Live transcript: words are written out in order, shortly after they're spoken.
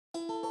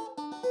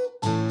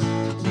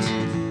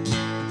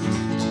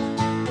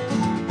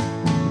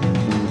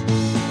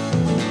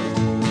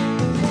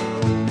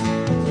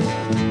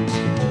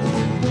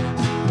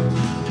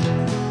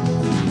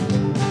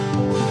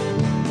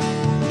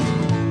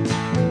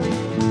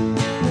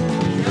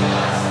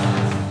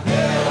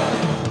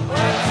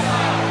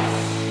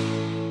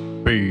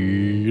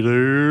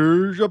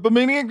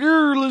Maniac?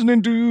 You're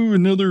listening to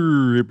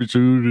another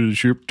episode of the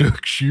Ship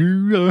Talk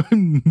Show.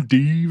 I'm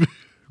Dave.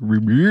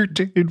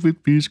 Remuted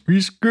with this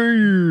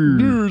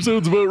Whisker.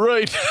 Sounds about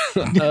right.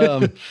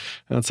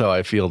 That's how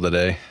I feel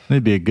today.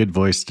 That'd be a good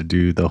voice to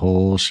do the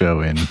whole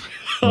show in.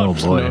 Oh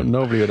boy.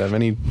 Nobody would have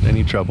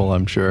any trouble,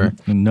 I'm sure.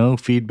 No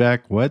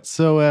feedback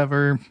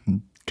whatsoever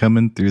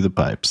coming through the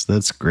pipes.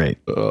 That's great.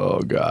 Oh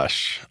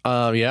gosh.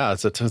 Yeah,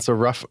 it's a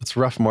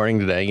rough morning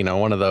today. You know,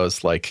 one of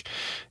those like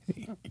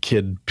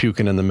kid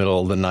puking in the middle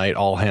of the night,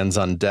 all hands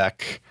on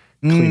deck.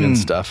 Cleaning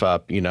stuff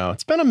up, you know.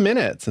 It's been a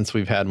minute since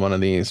we've had one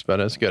of these,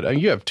 but it's good.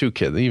 You have two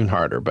kids, even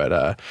harder,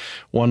 but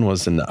one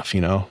was enough,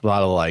 you know. A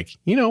lot of like,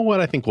 you know what?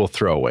 I think we'll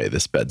throw away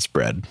this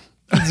bedspread.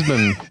 It's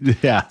been,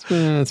 yeah.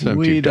 It's been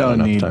we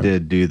don't need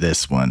to do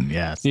this one.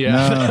 Yes.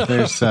 Yeah. No,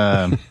 there's,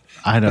 I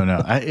don't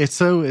know.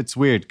 It's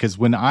weird because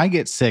when I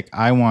get sick,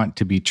 I want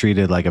to be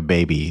treated like a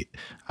baby.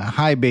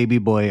 Hi, baby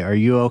boy. Are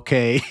you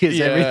okay?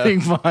 Is everything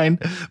fine?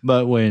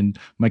 But when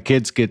my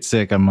kids get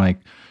sick, I'm like,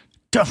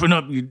 toughen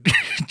up, you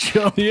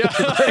Joe. Yeah.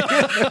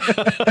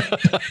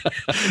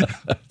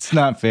 It's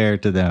not fair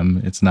to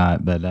them. It's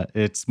not, but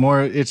it's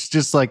more. It's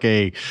just like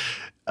a,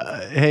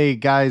 hey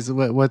guys,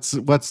 what's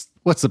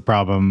the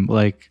problem?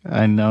 Like,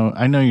 I know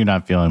you're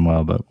not feeling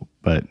well,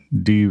 but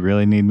do you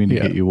really need me to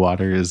get you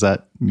water? Is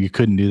that you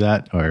couldn't do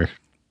that, or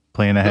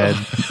plan ahead,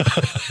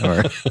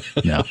 or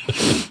no?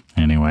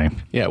 Anyway,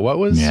 yeah. What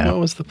was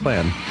the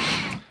plan?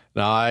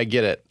 No, I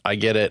get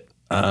it.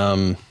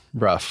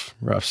 Rough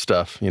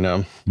stuff, you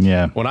know?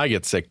 Yeah. When I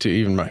get sick too,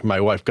 even my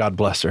wife, God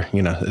bless her,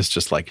 you know, it's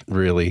just like,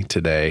 really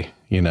today,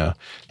 you know,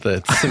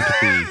 the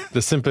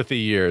sympathy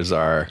years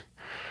are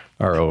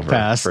over.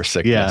 Past. For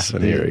sickness. Yeah.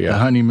 The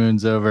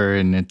honeymoon's over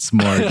and it's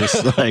more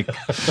just like,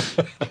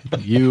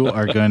 you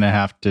are going to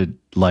have to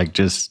like,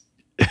 just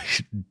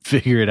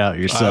figure it out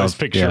yourself. I was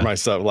picturing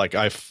myself like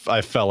I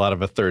fell out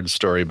of a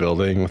third-story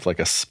building with like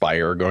a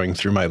spire going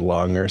through my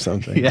lung or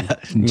something. Yeah.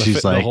 And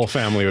she's like, the whole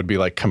family would be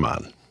like, come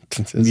on.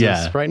 Is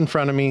this right in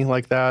front of me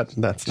like that?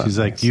 That's not She's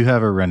nice. like, you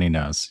have a runny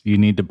nose. You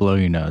need to blow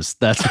your nose.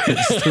 That's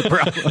the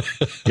problem.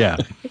 Yeah.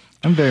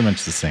 I'm very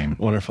much the same.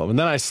 Wonderful. And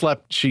then I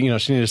slept. She needed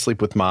to sleep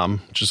with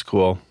mom, which is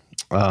cool.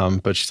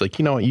 But she's like,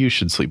 you know what? You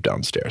should sleep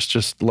downstairs.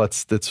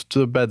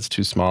 The bed's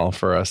too small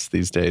for us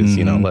these days.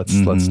 You know,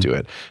 let's do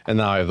it. And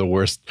now I have the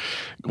worst.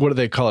 What do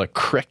they call it? A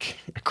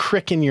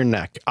crick in your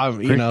neck.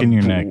 In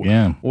your neck.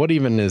 Yeah. What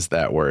even is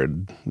that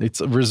word? It's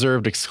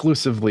reserved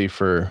exclusively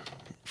for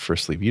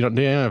sleep. You don't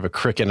have a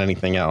crick in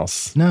anything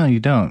else. No,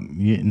 you don't.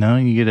 You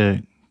get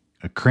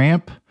a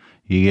cramp.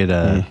 You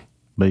get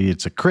but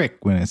it's a crick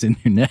when it's in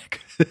your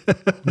neck.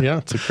 Yeah,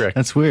 it's a crick.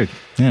 That's weird.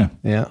 Yeah.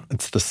 Yeah.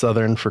 It's the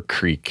Southern for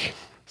creek.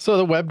 So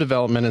the web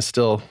development is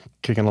still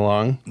kicking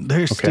along.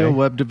 There's still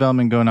web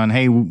development going on.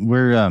 Hey,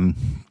 we're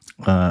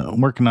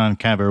working on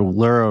kind of a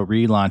Luro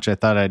relaunch. I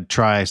thought I'd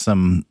try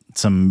some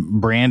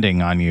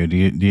branding on you.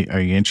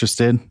 Are you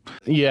interested?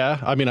 Yeah.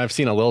 I mean, I've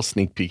seen a little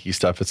sneak peeky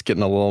stuff. It's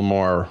getting a little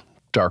more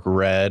dark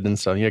red and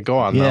stuff. Yeah, go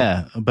on.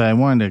 Yeah, but I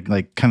wanted to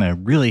like kind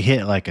of really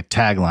hit like a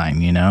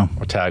tagline, you know?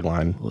 A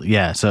tagline.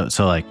 Yeah, so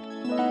like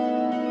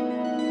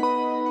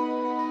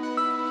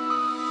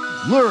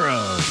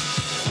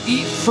Luro,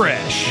 eat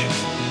fresh.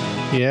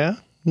 Yeah.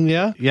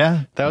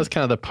 That was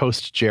kind of the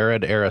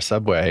post-Jared era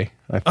Subway,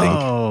 I think.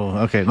 Oh,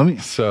 okay. Let me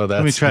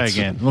try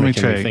again. Let me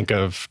think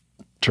of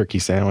turkey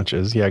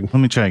sandwiches. Yeah. Let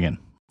me try again.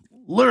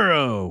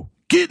 Luro,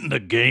 get in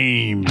the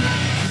game.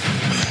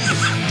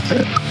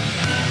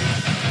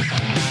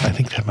 I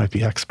think that might be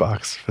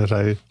Xbox, but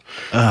okay.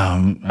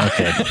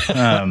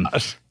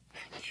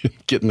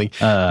 Getting the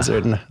is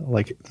there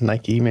like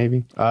Nike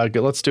maybe? Good,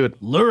 let's do it.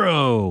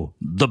 Luro,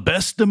 the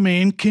best a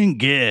man can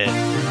get.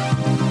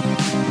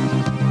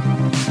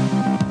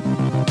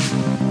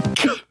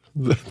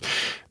 I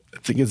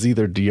think it's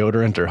either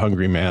deodorant or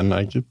Hungry Man.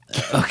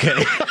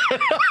 Okay.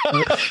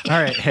 All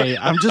right. Hey,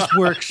 I'm just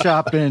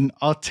workshopping.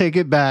 I'll take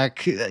it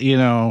back,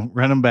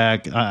 run them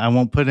back. I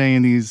won't put any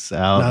of these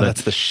out. No,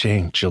 that's the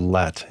Shank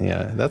Gillette.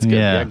 Yeah, that's good.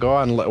 Yeah, go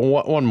on.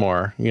 One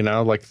more,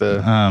 like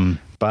the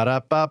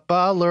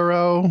ba-da-ba-ba,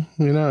 Luro.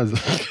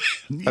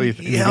 How do you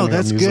think? Yeah,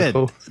 that's good.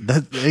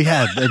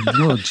 That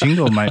little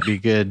jingle might be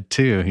good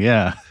too.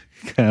 Yeah.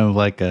 Kind of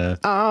like a...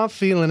 I'm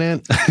feeling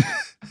it.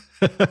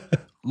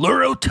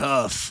 Luro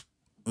tough.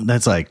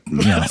 That's like,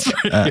 that's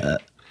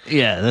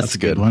a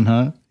good one,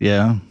 huh?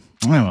 Yeah.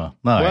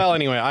 Well,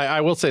 anyway,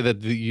 I will say that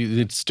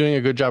it's doing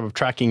a good job of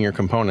tracking your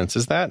components.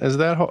 Is that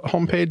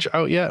homepage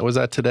out yet? Was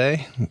that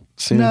today?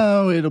 Soon?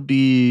 No, it'll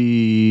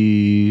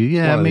be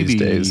maybe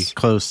days.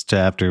 Close to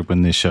after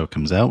when this show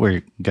comes out.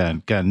 We got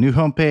a new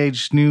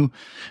homepage, new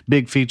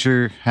big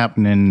feature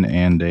happening,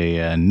 and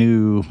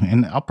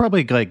and I'll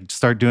probably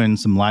start doing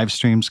some live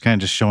streams, kind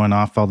of just showing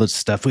off all the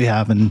stuff we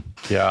have and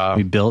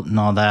we built and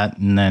all that.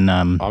 And then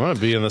I'm gonna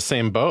be in the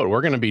same boat.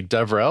 We're gonna be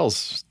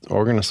DevRels.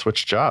 We're gonna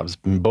switch jobs,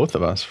 both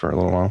of us, for a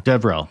little while.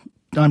 DevRel.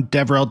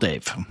 DevRel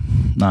Dave.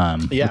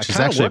 Which is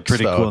actually works,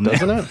 pretty cool name.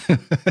 doesn't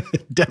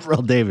it?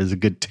 DevRel Dave is a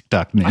good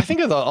TikTok name. I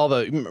think of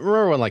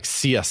remember when like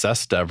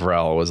CSS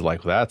DevRel was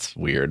like, that's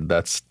weird.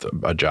 That's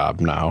a job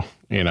now,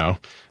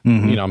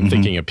 I'm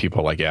thinking of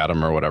people like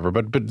Adam or whatever,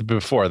 but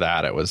before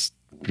that it was,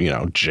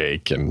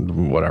 Jake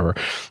and whatever.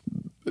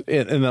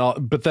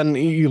 But then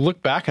you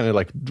look back and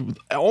like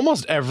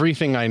almost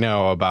everything I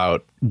know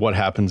about what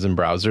happens in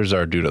browsers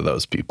are due to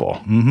those people.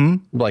 Mm-hmm.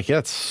 Like,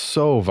 that's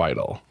so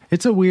vital.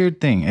 It's a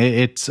weird thing.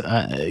 It's,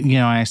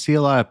 I see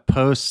a lot of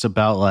posts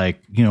about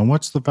like,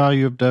 what's the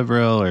value of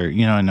DevRel, or,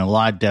 and a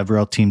lot of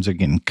DevRel teams are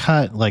getting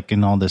cut, like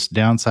in all this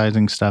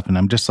downsizing stuff. And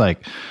I'm just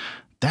like,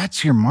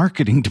 that's your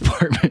marketing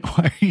department.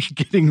 Why are you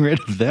getting rid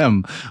of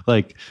them?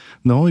 Like,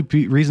 the only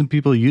reason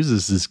people use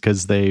this is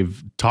because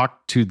they've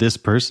talked to this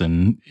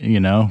person,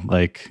 and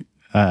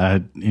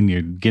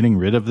you're getting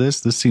rid of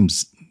this. This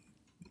seems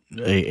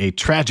a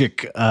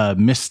tragic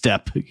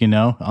misstep,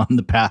 on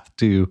the path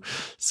to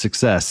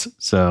success.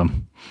 So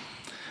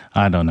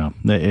I don't know.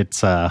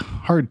 It's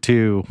hard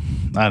to,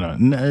 I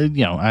don't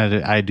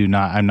know.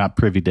 I'm not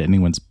privy to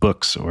anyone's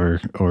books or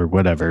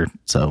whatever.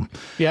 So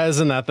yeah,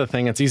 isn't that the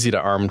thing? It's easy to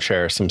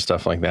armchair some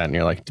stuff like that. And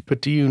you're like,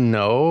 but do you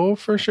know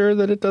for sure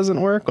that it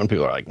doesn't work? When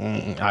people are like,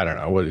 I don't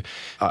know.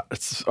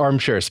 It's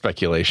armchair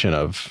speculation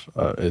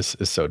is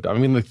so dumb. I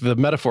mean, the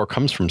metaphor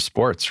comes from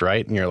sports,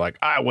 right? And you're like,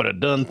 I would have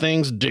done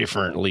things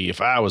differently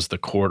if I was the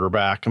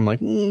quarterback. I'm like,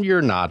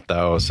 you're not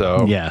though.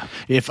 So yeah,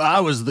 if I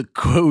was the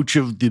coach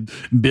of the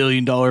 $1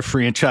 billion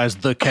franchise,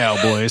 the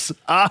Cowboys,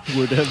 I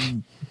would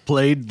have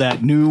played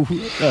that new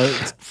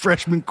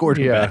freshman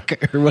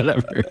quarterback or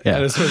whatever. Yeah.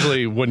 And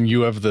especially when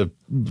you have the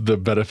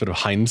benefit of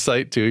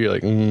hindsight too, you're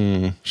like,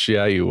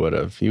 yeah, you would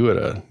have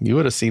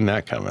seen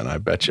that coming. I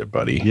bet you,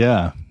 buddy.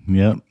 Yeah.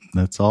 Yep.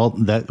 That's all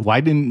that.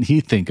 Why didn't he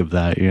think of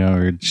that?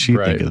 Or she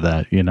think of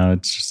that?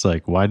 It's just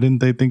like, why didn't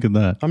they think of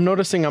that? I'm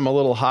noticing I'm a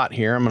little hot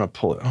here. I'm going to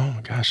pull it. Oh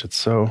my gosh.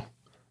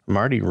 I'm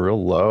already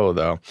real low,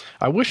 though.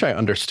 I wish I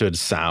understood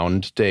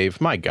sound,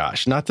 Dave. My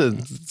gosh, not to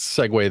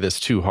segue this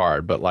too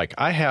hard, but like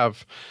I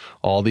have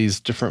all these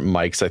different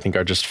mics I think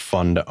are just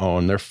fun to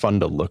own. They're fun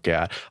to look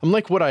at. I'm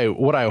like what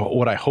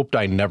I hoped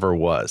I never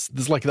was.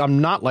 This like I'm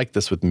not like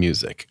this with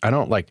music. I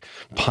don't like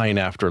pine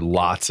after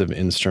lots of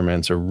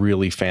instruments or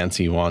really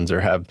fancy ones or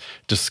have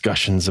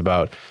discussions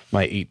about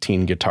my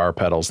 18 guitar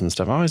pedals and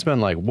stuff. I've always been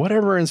like,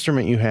 whatever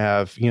instrument you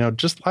have,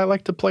 just I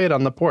like to play it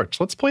on the porch.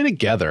 Let's play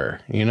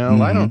together.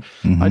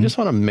 I just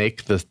want to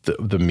make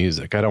the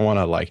music. I don't want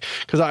to like,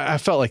 because I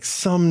felt like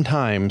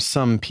sometimes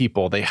some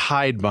people, they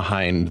hide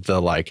behind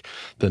the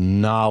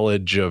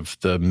knowledge of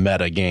the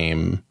meta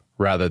game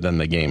rather than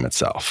the game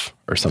itself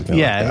or something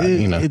like that.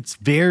 It's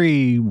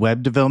very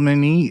web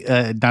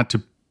development-y. Not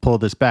to pull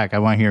this back, I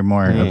want to hear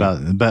more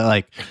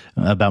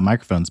about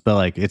microphones, but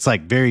like it's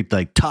like very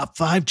like top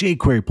 5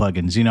 jQuery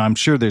plugins. I'm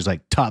sure there's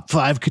like top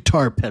 5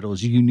 guitar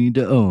pedals you need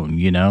to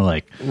own.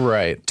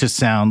 Right, to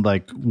sound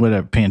like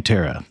whatever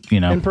Pantera.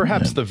 And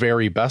perhaps the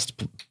very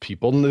best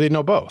people, they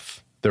know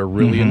both. They're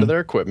really into their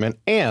equipment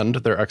and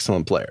they're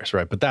excellent players,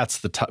 right? But that's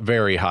the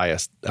very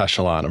highest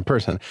echelon of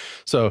person.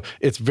 So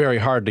it's very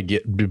hard to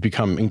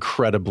become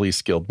incredibly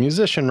skilled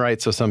musician, right?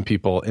 So some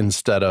people,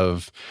 instead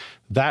of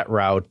that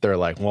route, they're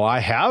like, well, I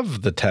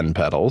have the 10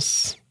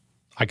 pedals.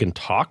 I can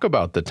talk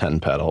about the 10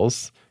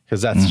 pedals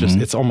because that's just,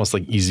 it's almost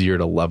like easier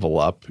to level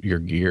up your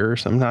gear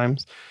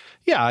sometimes.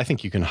 Yeah, I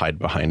think you can hide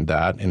behind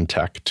that in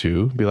tech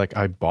too. Be like,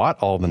 I bought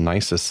all the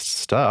nicest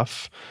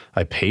stuff.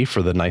 I pay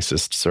for the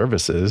nicest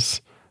services,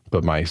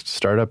 but my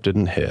startup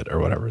didn't hit or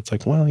whatever. It's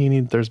like, well,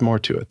 there's more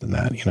to it than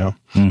that,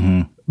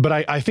 But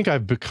I think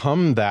I've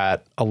become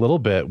that a little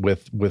bit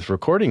with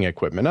recording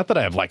equipment. Not that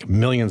I have like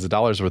millions of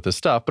dollars worth of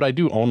stuff, but I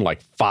do own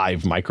like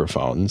 5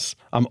 microphones.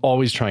 I'm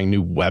always trying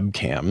new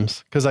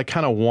webcams because I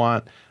kind of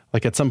want,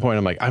 like at some point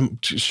I'm like,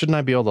 shouldn't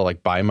I be able to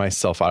like buy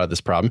myself out of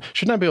this problem?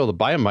 Shouldn't I be able to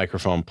buy a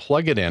microphone,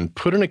 plug it in,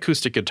 put an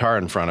acoustic guitar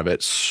in front of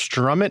it,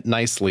 strum it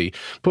nicely,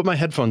 put my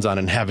headphones on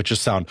and have it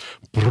just sound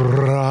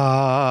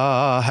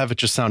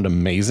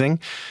amazing?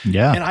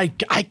 Yeah. And I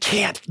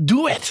can't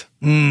do it.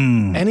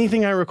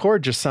 Anything I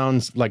record just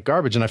sounds like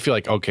garbage. And I feel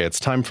like, okay, it's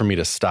time for me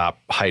to stop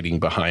hiding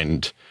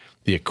behind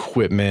the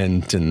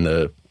equipment and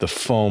the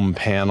foam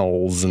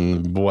panels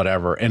and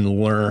whatever and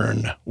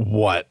learn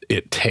what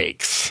it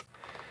takes.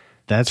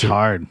 That's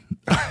hard,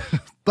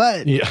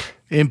 but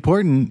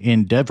important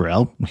in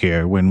DevRel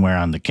here when we're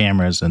on the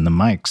cameras and the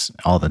mics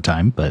all the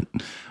time. But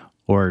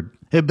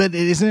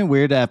isn't it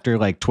weird after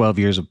like 12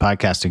 years of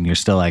podcasting, you're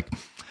still like,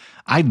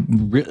 I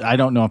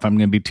don't know if I'm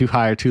going to be too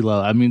high or too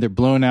low. I'm either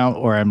blown out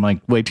or I'm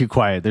like way too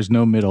quiet. There's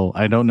no middle.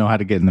 I don't know how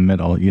to get in the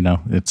middle.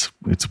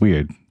 It's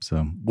weird.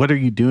 So what are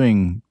you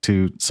doing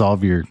to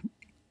solve your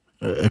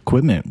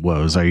equipment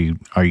woes? Are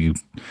you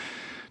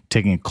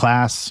taking a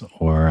class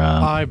or?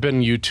 I've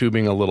been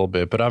YouTubing a little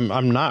bit, but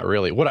I'm not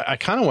really. What I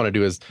kind of want to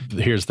do is,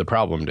 here's the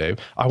problem, Dave.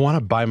 I want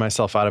to buy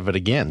myself out of it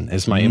again.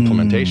 Is my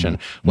implementation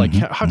like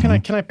how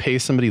can I pay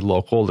somebody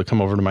local to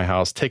come over to my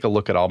house, take a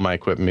look at all my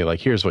equipment, and be like,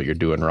 here's what you're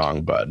doing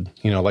wrong, bud.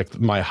 Like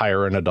my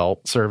hire an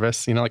adult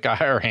service. Like I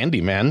hire a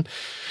handyman.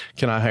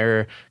 Can I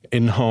hire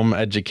in-home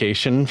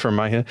education for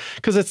my?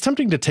 Because it's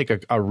tempting to take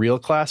a real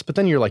class, but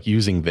then you're like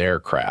using their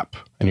crap,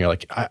 and you're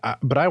like,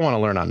 but I want to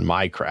learn on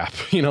my crap.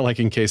 Like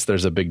in case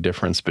there's a big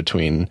difference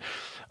between,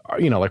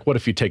 like what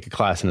if you take a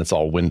class and it's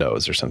all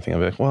Windows or something?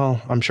 I'm like,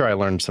 well, I'm sure I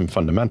learned some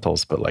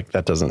fundamentals, but like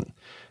that doesn't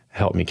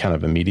help me kind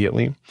of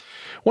immediately.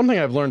 One thing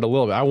I've learned a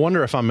little bit, I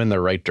wonder if I'm in the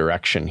right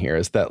direction here,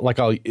 is that like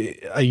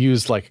I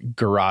use like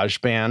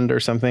GarageBand or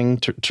something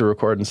to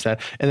record instead.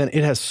 And then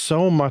it has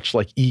so much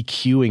like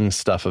EQing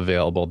stuff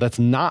available that's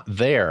not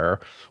there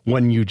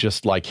when you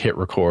just like hit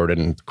record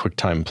in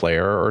QuickTime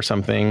Player or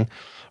something,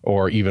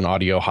 or even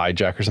Audio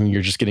Hijack or something.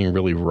 You're just getting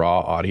really raw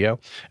audio.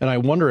 And I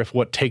wonder if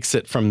what takes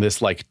it from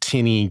this like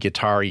tinny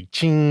guitar-y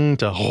ching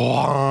to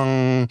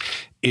huang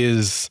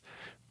is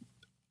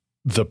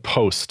the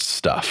post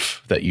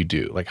stuff that you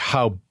do. Like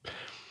how,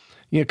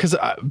 because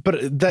but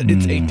that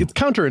it's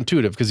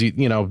counterintuitive, because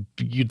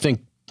you'd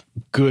think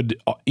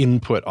good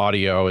input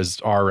audio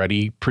is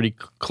already pretty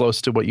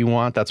close to what you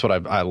want. That's what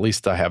at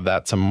least I have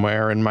that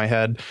somewhere in my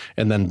head.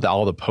 And then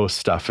all the post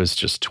stuff is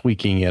just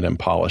tweaking it and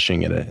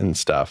polishing it and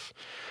stuff.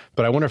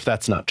 But I wonder if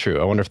that's not true.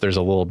 I wonder if there's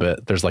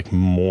there's like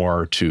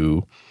more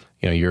to,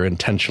 you're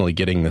intentionally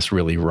getting this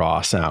really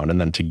raw sound.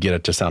 And then to get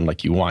it to sound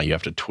like you want, you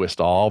have to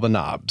twist all the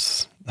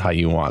knobs how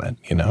you want it,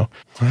 I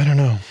don't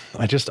know.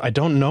 I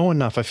don't know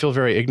enough. I feel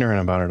very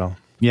ignorant about it all.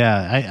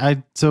 Yeah.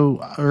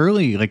 So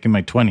early, like in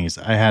my 20s,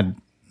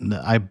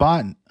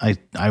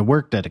 I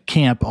worked at a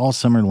camp all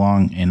summer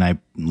long, and I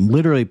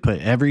literally put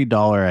every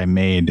dollar I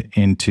made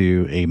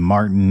into a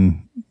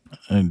Martin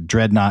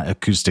Dreadnought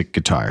acoustic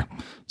guitar.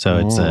 So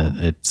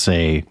it's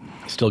a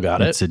still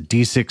got it. It's a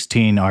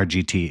D16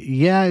 RGT.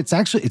 Yeah,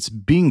 it's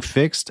being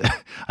fixed.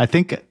 I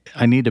think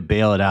I need to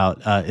bail it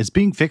out. It's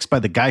being fixed by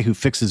the guy who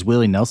fixes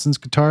Willie Nelson's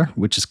guitar,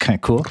 which is kind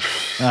of cool.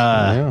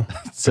 Yeah.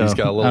 So he's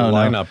got a little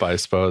lineup, I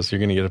suppose. You're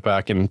going to get it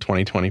back in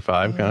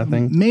 2025 kind of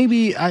thing.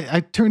 Maybe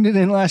I turned it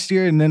in last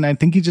year, and then I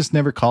think he just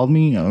never called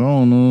me. I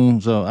don't know.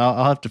 So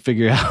I'll have to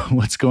figure out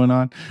what's going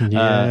on.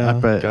 Yeah,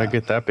 gotta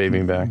get that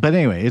baby back. But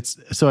anyway,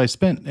 I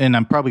spent, and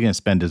I'm probably going to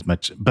spend as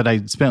much, but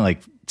I spent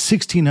like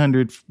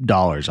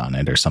 $1,600 on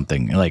it or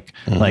something like,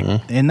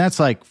 and that's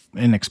like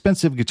an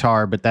expensive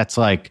guitar, but that's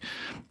like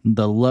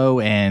the low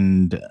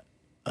end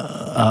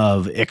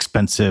of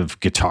expensive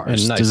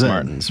guitars. And nice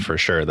Martins for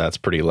sure. That's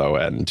pretty low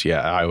end.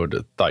 Yeah. I would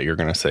have thought you were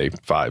going to say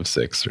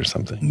 5-6 or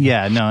something.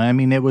 Yeah, no, I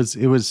mean, it was,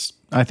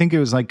 I think it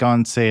was like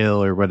on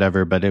sale or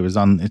whatever, but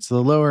it's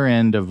the lower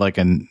end of like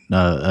a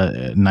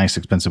nice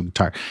expensive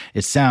guitar.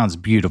 It sounds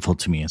beautiful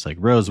to me. It's like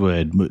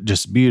rosewood,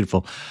 just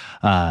beautiful.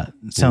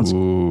 It sounds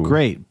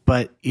great,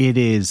 but it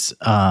is,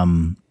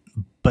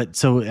 but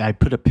so I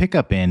put a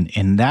pickup in,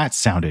 and that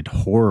sounded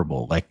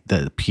horrible. Like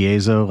the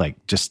piezo,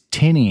 like just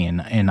tinny.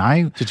 And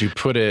I, did you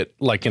put it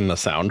like in the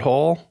sound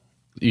hole?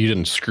 You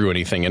didn't screw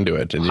anything into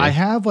it, did you? I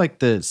have like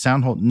the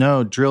sound hole,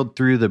 drilled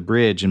through the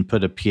bridge and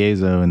put a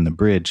piezo in the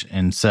bridge.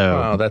 And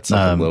so, that's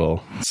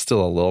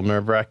still a little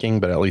nerve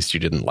wracking, but at least you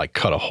didn't like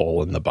cut a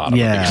hole in the bottom of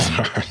the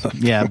guitar.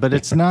 Yeah. But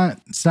it's not,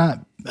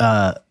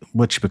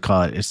 what you would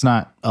call it. It's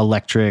not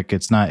electric.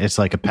 It's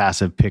like a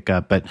passive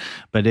pickup, but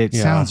it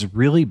sounds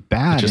really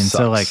bad. And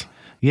sucks.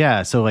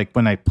 So like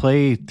when I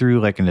play through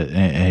like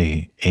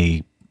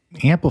a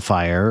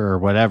amplifier or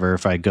whatever,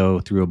 if I go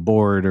through a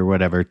board or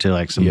whatever to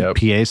like some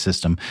PA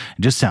system,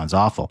 it just sounds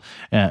awful,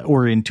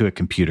 or into a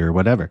computer or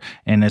whatever.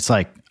 And it's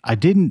like, I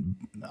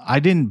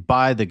didn't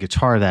buy the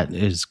guitar that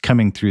is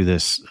coming through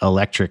this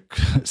electric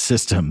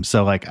system.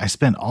 So like I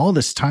spent all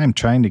this time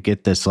trying to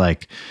get this,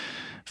 like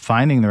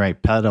finding the right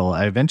pedal.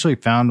 I eventually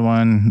found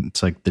one.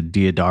 It's like the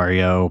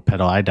Diodario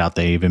pedal. I doubt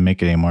they even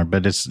make it anymore,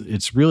 but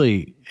it's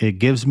really, it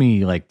gives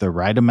me like the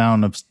right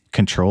amount of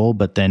control.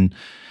 But then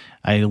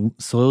I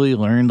slowly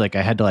learned like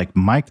I had to like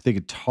mic the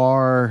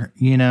guitar,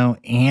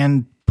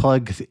 and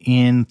plug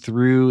in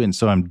through. And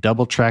so I'm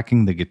double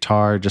tracking the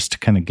guitar just to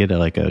kind of get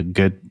a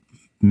good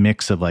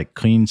mix of like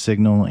clean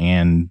signal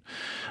and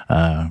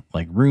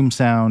like room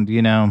sound,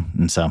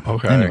 And so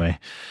anyway,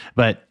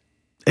 but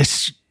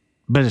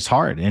it's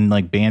hard. And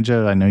like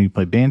banjo, I know you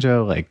play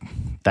banjo, like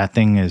that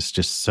thing is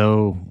just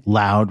so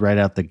loud right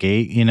out the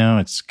gate,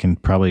 it can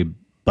probably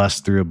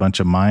bust through a bunch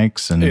of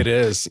mics. And it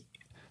is.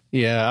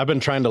 Yeah, I've been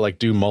trying to like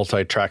do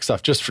multi-track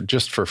stuff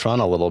just for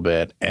fun a little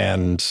bit,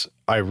 and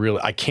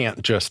I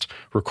can't just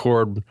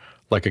record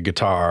like a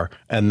guitar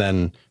and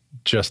then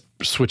just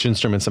switch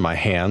instruments in my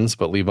hands,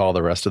 but leave all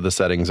the rest of the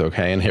settings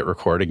okay and hit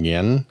record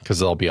again, because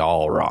they'll be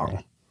all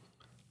wrong,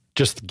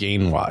 just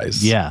gain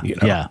wise. Yeah.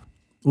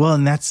 Well,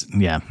 and that's,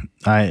 yeah.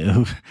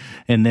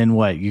 And then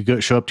what? You go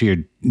show up to your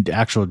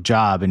actual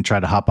job and try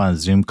to hop on a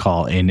Zoom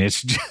call, and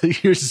it's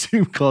just, your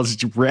Zoom call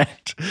is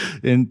wrecked.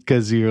 And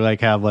because you're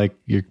like,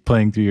 you're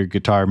playing through your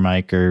guitar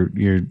mic or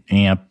your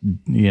amp,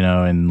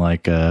 and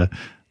like,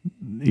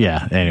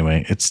 yeah,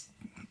 anyway,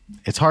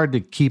 it's hard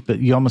to keep it.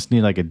 You almost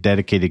need like a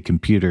dedicated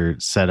computer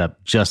set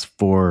up just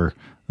for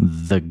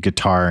the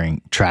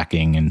guitaring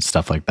tracking and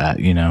stuff like that,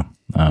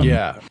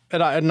 Yeah.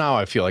 And now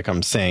I feel like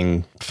I'm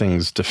saying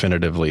things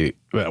definitively.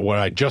 What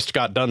I just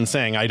got done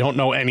saying, I don't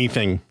know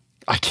anything.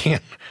 I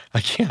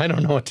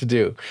don't know what to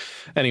do.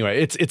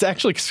 Anyway, it's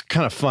actually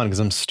kind of fun because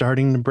I'm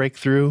starting to break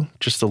through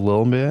just a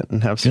little bit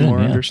and have some more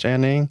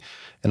understanding.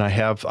 And I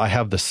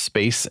have the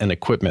space and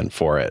equipment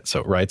for it.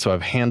 So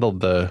I've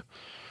handled the,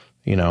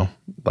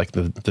 like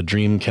the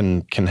dream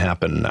can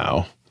happen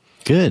now.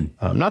 Good.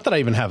 Not that I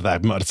even have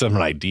that much of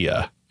an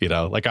idea.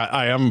 Like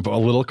I am a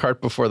little cart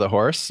before the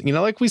horse,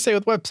 like we say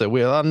with website,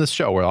 on this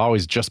show, we'll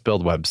always just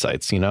build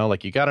websites,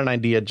 like you got an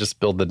idea, just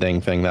build the dang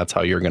thing. That's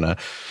how you're going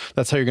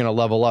to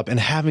level up. And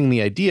having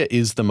the idea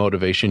is the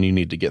motivation you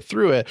need to get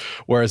through it.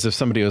 Whereas if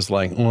somebody was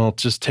like, well,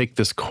 just take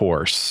this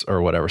course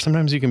or whatever,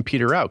 sometimes you can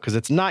peter out because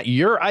it's not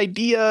your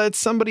idea. It's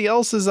somebody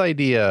else's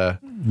idea.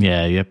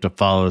 Yeah. You have to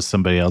follow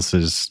somebody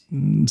else's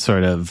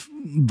sort of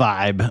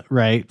vibe,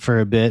 right. For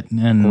a bit.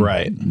 And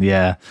right.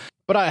 Yeah.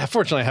 But I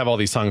fortunately have all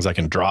these songs I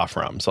can draw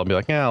from. So I'll be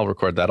like, yeah, I'll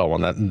record that all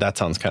one. That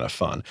sounds kind of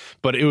fun.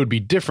 But it would be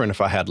different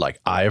if I had like,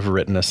 I've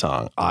written a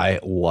song.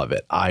 I love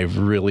it. I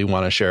really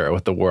want to share it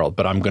with the world,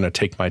 but I'm going to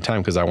take my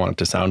time because I want it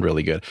to sound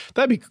really good.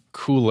 That'd be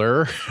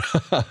cooler.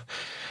 I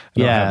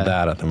don't have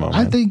that at the moment.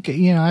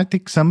 I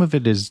think some of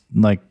it is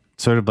like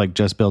sort of like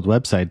just build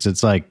websites.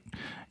 It's like,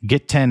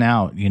 get 10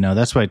 out,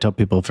 that's what I tell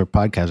people for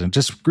podcasting.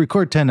 Just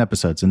record 10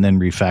 episodes and then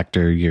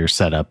refactor your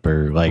setup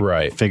or like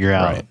figure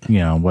out,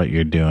 what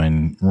you're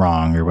doing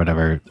wrong or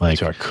whatever. Like,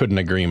 so I couldn't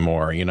agree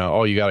more.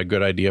 Oh, you got a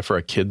good idea for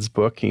a kid's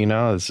book,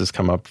 this has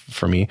come up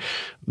for me.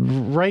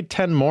 Write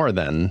 10 more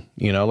then,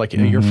 like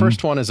your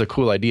first one is a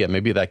cool idea.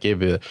 Maybe that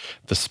gave you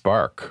the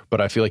spark,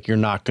 but I feel like you're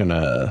not going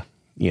to,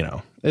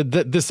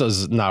 this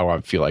is now I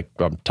feel like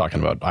I'm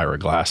talking about Ira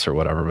Glass or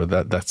whatever,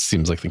 but that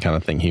seems like the kind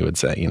of thing he would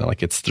say,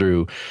 like it's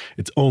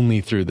only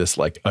through this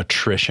like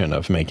attrition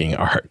of making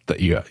art that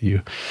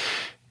you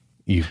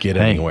get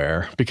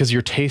anywhere because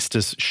your taste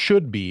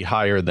should be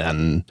higher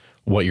than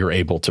what you're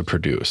able to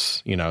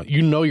produce.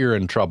 You're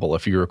in trouble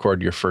if you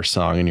record your first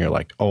song and you're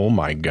like, oh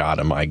my God,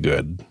 am I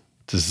good?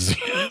 This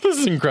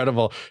is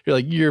incredible. You're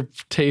like, your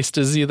taste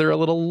is either a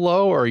little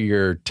low or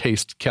your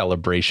taste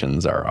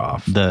calibrations are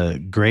off.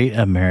 The great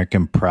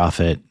American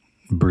prophet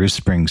Bruce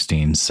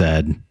Springsteen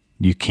said,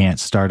 you can't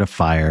start a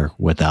fire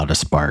without a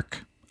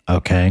spark.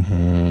 Okay.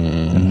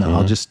 Mm-hmm. And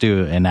I'll just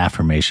do an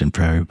affirmation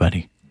for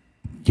everybody.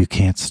 You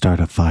can't start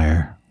a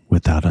fire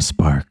without a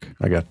spark.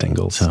 I got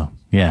tingles. So,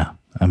 yeah.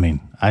 I mean,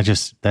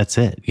 that's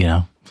it,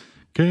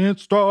 Can't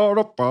start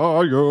a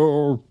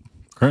fire.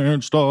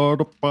 Can't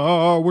start a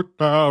fire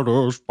without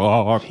a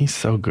spark. He's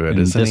so good,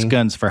 isn't he? This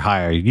gun's for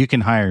hire. You can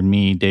hire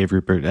me, Dave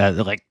Rupert,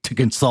 to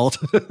consult.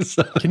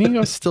 So. Can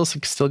you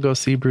still go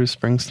see Bruce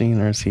Springsteen,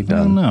 or is he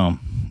done? I don't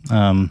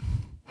know.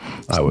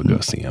 I would go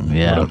see him.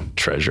 Yeah. What a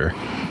treasure.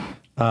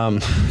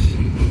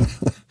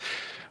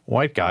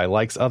 White guy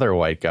likes other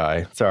white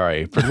guy.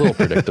 Sorry, a little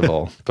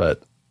predictable,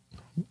 but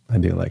I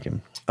do like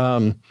him.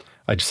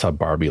 I just saw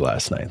Barbie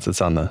last night, so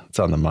it's on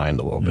the mind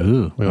a little bit.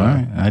 Ooh, all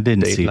right. I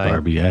didn't see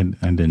Barbie. I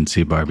didn't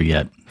see Barbie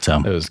yet. So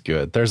it was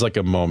good. There's like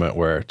a moment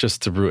where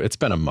it's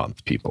been a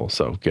month, people.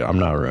 So I'm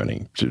not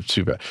ruining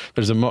too bad.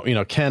 There's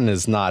Ken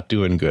is not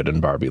doing good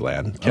in Barbie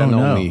land. Ken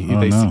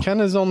Ken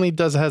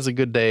has a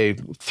good day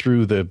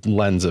through the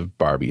lens of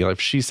Barbie. If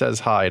she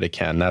says hi to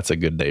Ken, that's a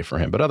good day for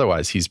him. But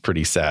otherwise, he's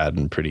pretty sad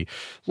and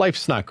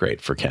life's not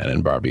great for Ken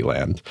in Barbie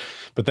land.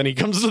 But then he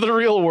comes to the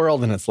real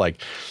world and it's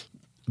like,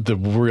 the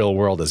real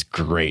world is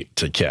great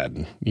to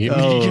Ken. He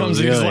comes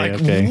and he's like,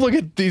 look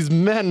at these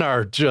men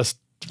are just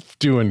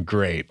doing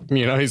great.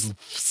 He's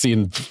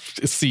seeing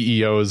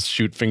CEOs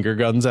shoot finger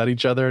guns at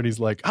each other and he's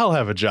like, I'll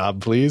have a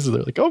job, please. And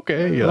they're like,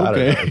 okay.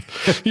 Okay.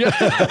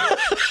 Yeah.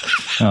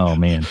 Oh,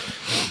 man.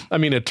 I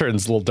mean, it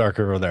turns a little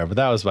darker over there, but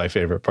that was my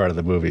favorite part of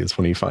the movie is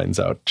when he finds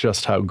out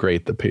just how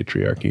great the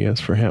patriarchy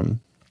is for him.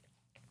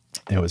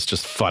 It was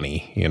just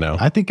funny,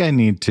 I think I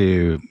need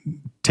to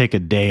take a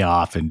day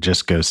off and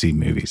just go see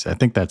movies. I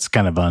think that's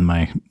kind of on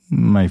my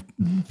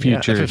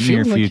future,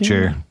 near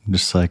future.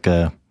 Just like,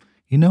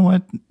 you know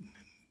what?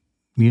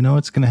 You know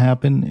what's going to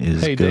happen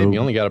is Dave, you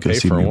only got to pay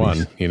for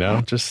movies.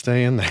 One, just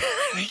stay in there.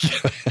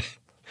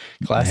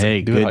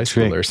 Classic, do high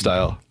schooler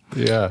style.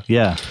 Yeah.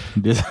 Yeah.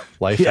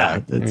 Life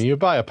hack. You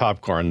buy a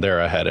popcorn, they're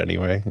ahead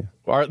anyway.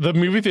 The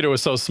movie theater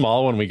was so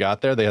small when we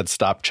got there, they had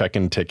stopped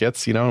checking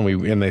tickets,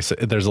 and they said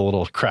there's a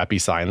little crappy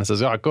sign that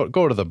says,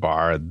 go to the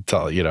bar and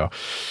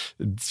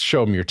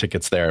show them your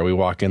tickets there. We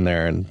walk in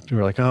there and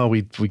we're like,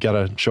 we got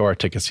to show our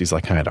tickets. He's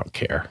like, I don't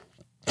care.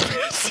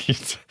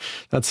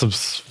 That's some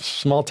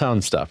small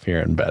town stuff here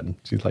in bed.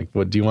 She's like,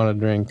 "What do you want to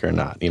drink or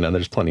not?"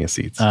 There's plenty of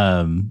seats.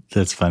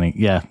 That's funny.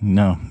 Yeah,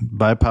 no,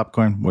 buy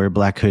popcorn, wear a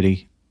black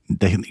hoodie.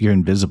 You're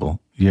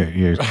invisible.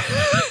 You're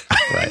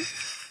right.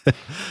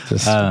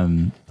 Just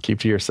keep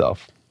to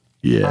yourself.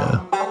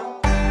 Yeah.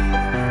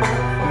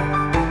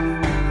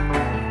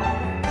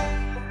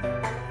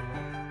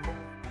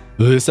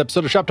 This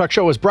episode of Shop Talk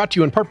Show is brought to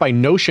you in part by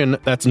Notion.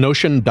 That's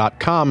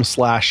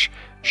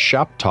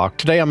notion.com/Shop Talk.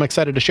 Today, I'm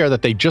excited to share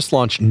that they just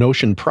launched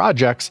Notion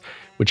Projects,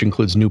 which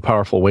includes new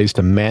powerful ways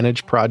to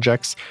manage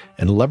projects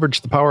and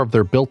leverage the power of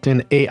their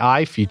built-in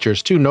AI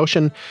features too.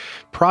 Notion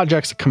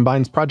Projects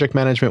combines project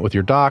management with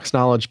your docs,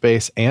 knowledge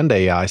base, and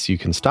AI, so you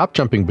can stop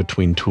jumping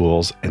between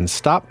tools and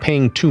stop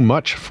paying too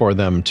much for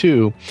them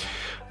too.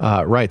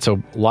 Right.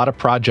 So a lot of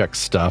project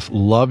stuff.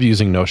 Love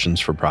using Notions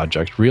for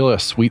projects. Really a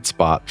sweet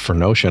spot for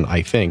Notion,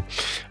 I think.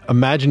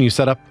 Imagine you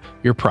set up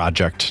your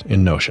project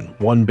in Notion,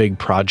 one big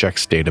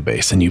projects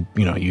database, and you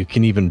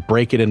can even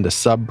break it into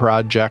sub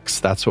projects.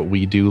 That's what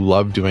we do.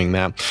 Love doing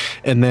that.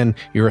 And then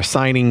you're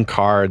assigning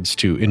cards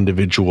to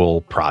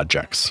individual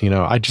projects.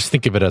 I just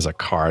think of it as a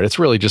card. It's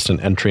really just an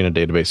entry in a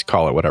database.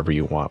 Call it whatever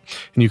you want,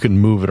 and you can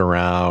move it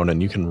around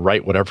and you can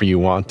write whatever you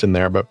want in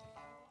there. But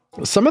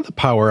some of the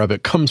power of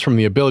it comes from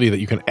the ability that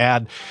you can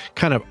add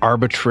kind of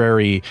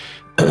arbitrary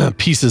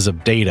pieces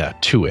of data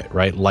to it,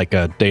 right? Like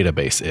a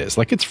database is.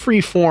 Like it's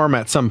free form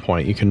at some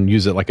point. You can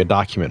use it like a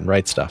document and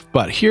write stuff.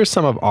 But here's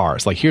some of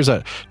ours. Like here's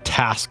a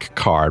task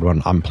card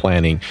when I'm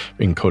planning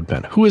in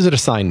CodePen. Who is it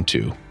assigned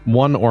to?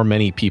 One or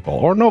many people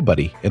or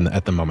nobody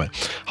at the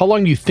moment. How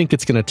long do you think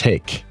it's going to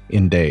take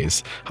in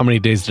days? How many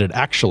days did it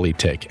actually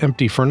take?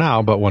 Empty for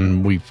now, but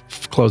when we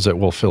close it,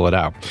 we'll fill it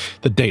out.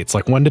 The dates,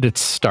 like when did it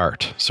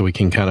start? So we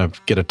can kind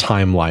of get a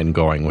timeline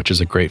going, which is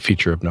a great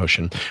feature of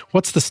Notion.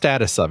 What's the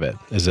status of it?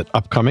 Is it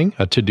upcoming,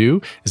 a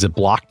to-do? Is it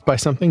blocked by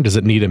something? Does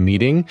it need a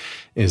meeting?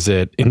 Is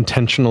it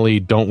intentionally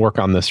don't work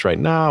on this right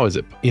now? Is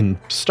it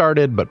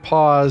started but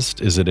paused?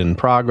 Is it in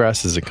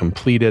progress? Is it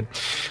completed?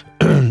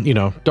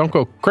 Don't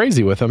go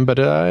crazy with them, but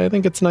I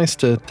think it's nice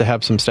to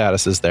have some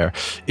statuses there.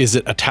 Is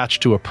it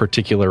attached to a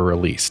particular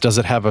release? Does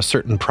it have a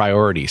certain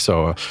priority?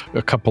 So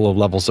a couple of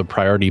levels of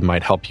priority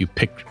might help you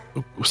pick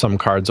some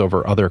cards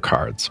over other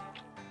cards.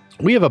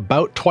 We have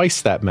about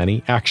twice that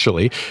many,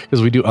 actually,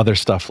 because we do other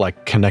stuff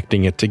like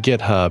connecting it to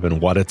GitHub and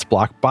what it's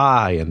blocked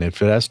by, and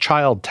if it has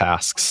child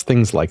tasks,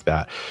 things like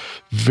that.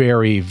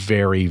 Very,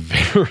 very,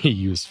 very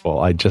useful,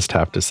 I just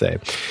have to say.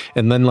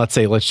 And then let's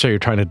say you're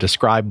trying to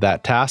describe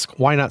that task.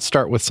 Why not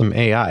start with some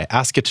AI?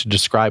 Ask it to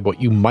describe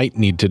what you might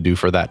need to do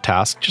for that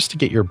task just to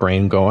get your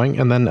brain going,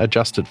 and then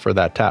adjust it for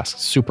that task.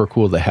 Super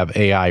cool to have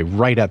AI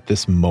right at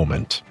this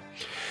moment.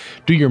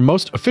 Do your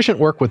most efficient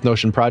work with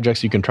Notion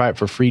projects. You can try it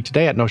for free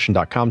today at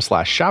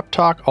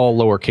notion.com/shoptalk, all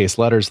lowercase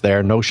letters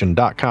there,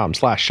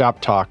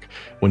 notion.com/shoptalk.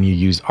 When you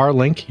use our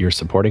link, you're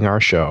supporting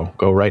our show.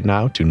 Go right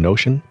now to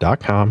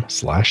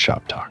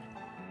notion.com/shoptalk.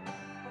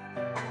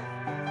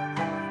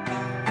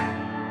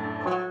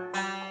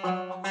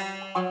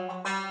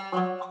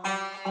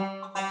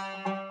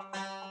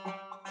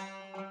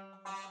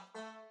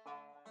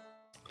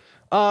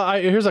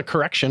 Here's a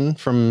correction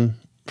from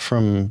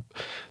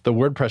the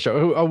WordPress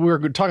show. We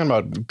were talking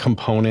about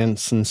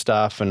components and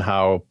stuff and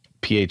how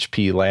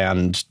PHP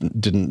land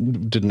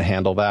didn't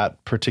handle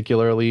that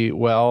particularly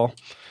well.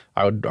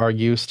 I would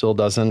argue still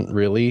doesn't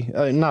really.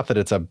 Not that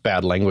it's a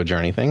bad language or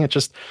anything. It's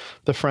just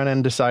the front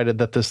end decided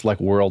that this like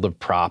world of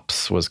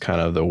props was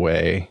kind of the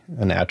way,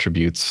 and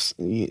attributes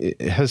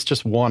has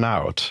just won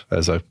out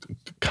as a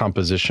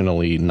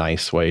compositionally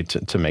nice way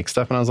to make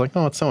stuff. And I was like,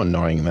 oh, it's so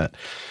annoying that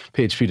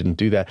PHP didn't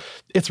do that.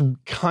 It's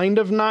kind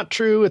of not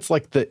true. It's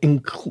like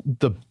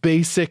the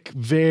basic,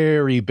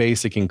 very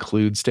basic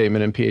include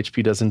statement in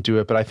PHP doesn't do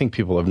it, but I think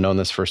people have known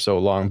this for so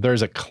long.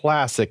 There's a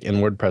classic in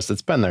WordPress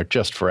that's been there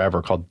just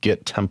forever called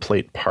get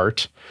template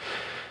part.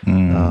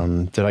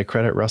 Did I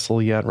credit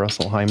Russell yet?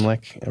 Russell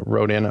Heimlich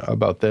wrote in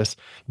about this.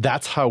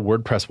 That's how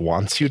WordPress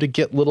wants you to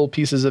get little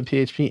pieces of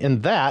PHP,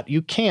 and that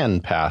you can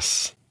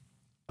pass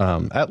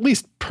at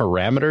least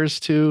parameters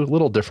to. A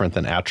little different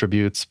than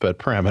attributes, but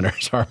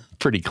parameters are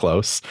pretty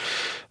close.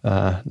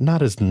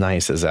 Not as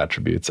nice as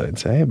attributes, I'd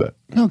say, but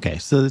okay.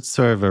 So it's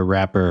sort of a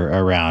wrapper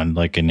around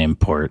like an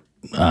import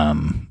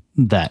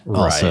that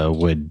also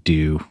would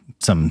do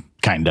some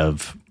kind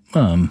of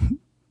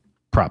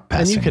prop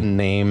passing. And you can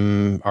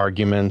name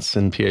arguments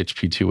in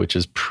PHP too, which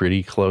is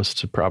pretty close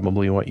to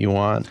probably what you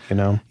want,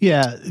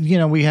 Yeah.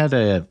 We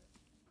had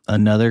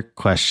another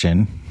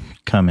question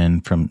come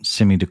in from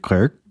Simi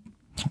DeClerc,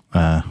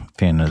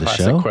 fan of the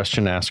show. Classic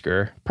question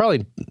asker.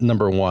 Probably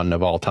number one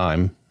of all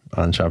time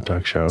on Shop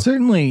Talk Show.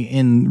 Certainly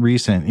in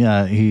recent,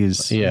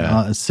 he's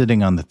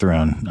sitting on the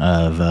throne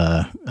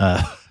of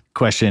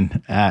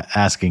question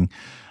asking.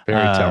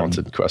 Very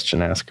talented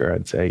question asker,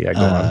 I'd say. Yeah,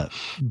 go on.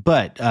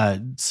 But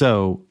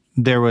so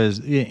there was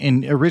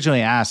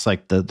originally asked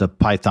like the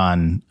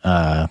Python.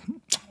 I'm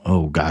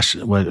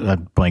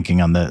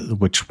blanking on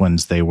which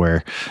ones they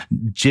were.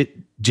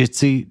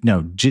 Jitsi.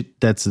 No,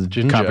 that's a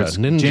Jinja, conference.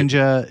 Ninja.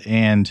 Jinja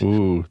and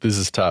Ooh, this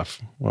is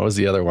tough. What was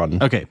the other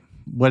one? okay,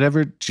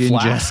 whatever.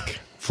 Jinja.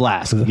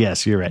 Flask.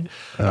 Yes, you're right.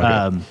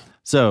 Okay.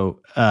 So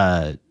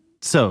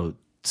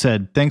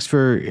said, thanks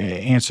for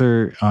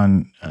answer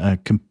on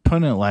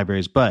component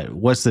libraries, but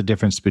what's the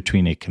difference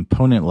between a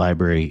component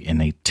library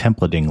and a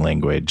templating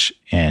language?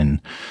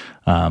 And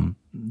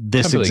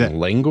this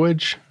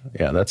language?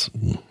 Yeah, that's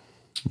a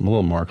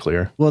little more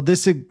clear. Well,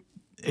 this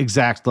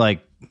exact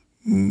like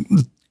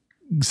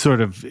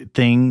sort of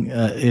thing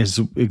is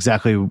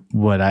exactly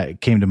what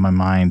came to my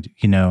mind.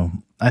 You know,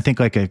 I think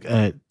like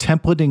a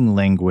templating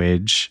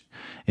language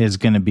is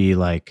going to be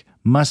like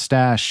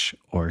Mustache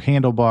or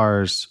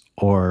Handlebars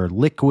or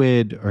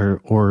Liquid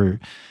or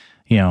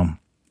you know,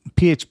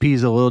 PHP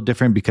is a little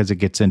different because it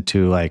gets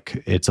into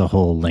like it's a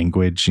whole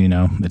language. You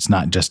know, it's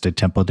not just a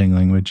templating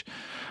language.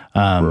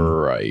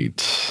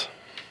 Right.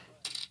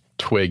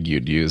 Twig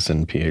you'd use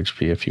in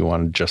PHP if you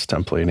wanted just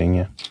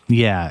templating.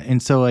 Yeah.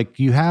 And so like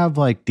you have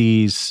like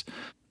these,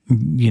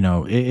 you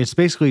know, it's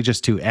basically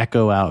just to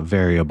echo out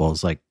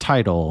variables like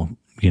title,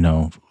 you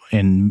know,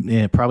 and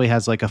it probably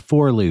has like a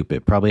for loop.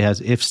 It probably has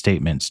if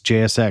statements.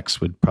 JSX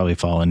would probably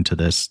fall into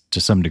this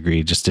to some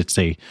degree. Just it's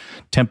a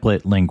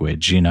template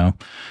language, you know,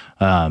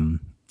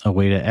 a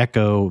way to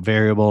echo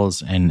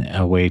variables and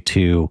a way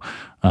to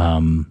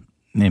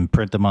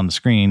imprint them on the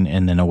screen,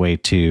 and then a way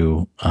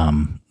to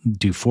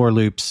do for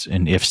loops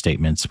and if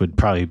statements would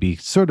probably be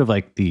sort of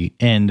like the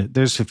end.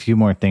 There's a few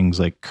more things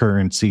like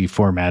currency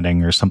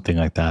formatting or something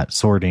like that,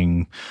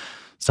 sorting,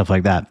 stuff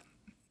like that.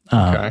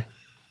 Okay.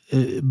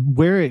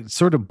 Where it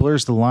sort of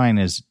blurs the line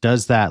is,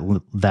 does that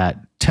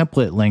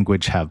template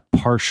language have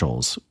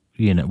partials,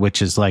 you know, which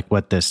is like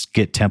what this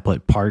get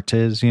template part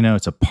is, you know,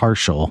 it's a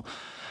partial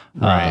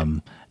right.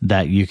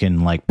 That you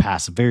can like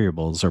pass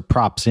variables or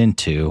props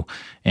into.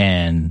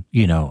 And,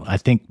 you know, I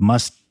think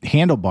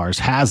Handlebars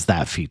has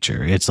that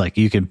feature. It's like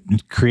you can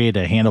create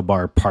a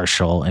handlebar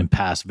partial and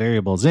pass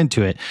variables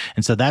into it.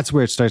 And so that's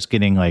where it starts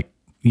getting like,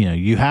 you know,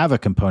 you have a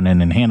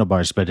component in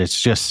Handlebars, but it's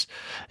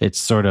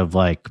sort of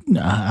like,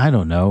 I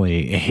don't know,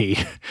 a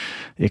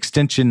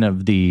extension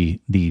of the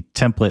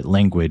template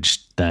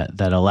language that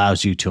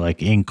allows you to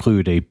like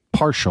include a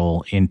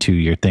partial into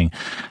your thing.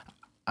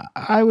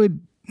 I would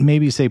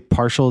maybe say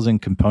partials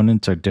and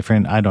components are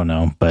different. I don't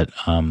know, but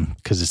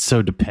because it's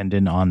so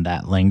dependent on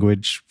that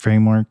language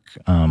framework.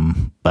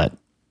 But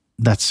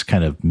that's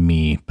kind of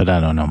me, but I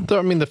don't know.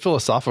 I mean, the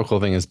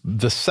philosophical thing is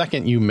the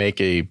second you make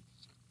a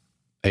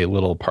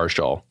little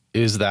partial,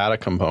 is that a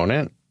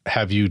component?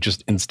 Have you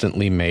just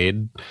instantly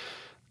made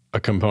a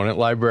component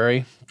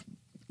library?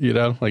 You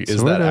know, like,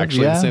 is that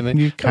actually the same thing?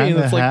 You kind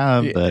of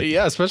have, but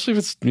yeah, especially if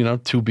it's, you know,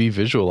 to be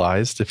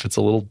visualized. If it's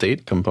a little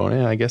date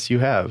component, I guess you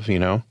have, you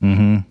know.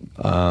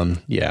 Mm-hmm.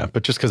 Yeah,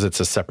 but just because it's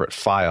a separate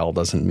file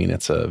doesn't mean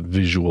it's a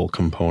visual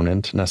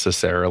component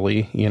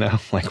necessarily. You know,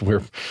 like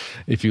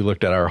if you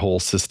looked at our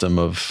whole system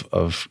of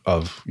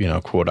you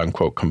know, quote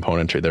unquote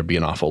componentry, there'd be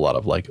an awful lot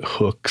of like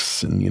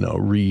hooks and, you know,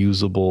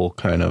 reusable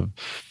kind of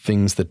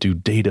things that do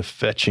data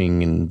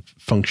fetching and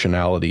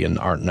functionality and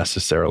aren't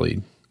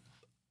necessarily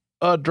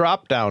a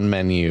drop-down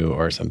menu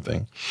or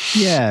something.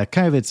 Yeah,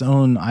 kind of its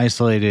own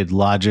isolated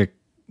logic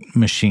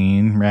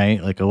machine,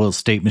 right? Like a little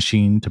state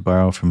machine, to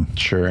borrow from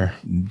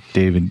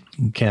David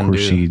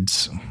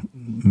Khorshid's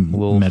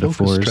metaphors.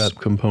 Focus trap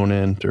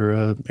component or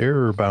a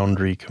error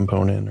boundary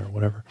component or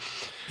whatever.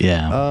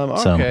 Yeah.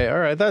 Okay. All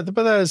right. But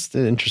that is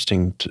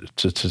interesting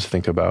to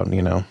think about.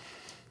 You know,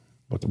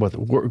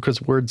 because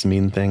words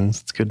mean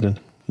things. It's good to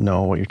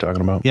know what you're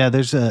talking about. Yeah.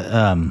 There's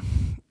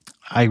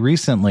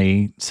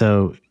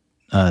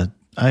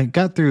I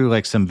got through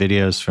like some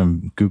videos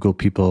from Google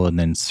people, and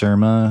then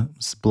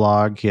Surma's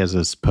blog. He has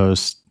this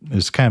post.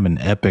 It's kind of an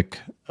epic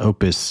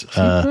opus.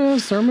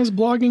 Surma's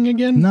blogging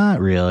again? Not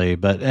really,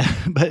 but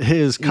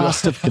his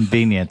cost of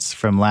convenience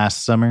from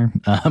last summer.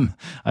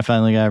 I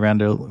finally got around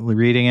to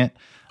reading it.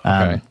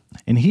 Okay.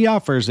 And he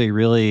offers a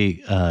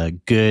really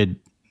good,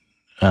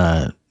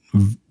 I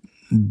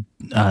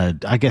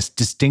guess,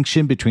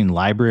 distinction between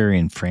library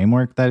and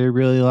framework that I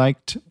really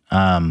liked.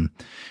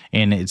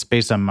 And it's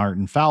based on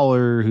Martin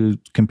Fowler, who's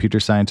a computer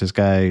scientist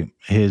guy,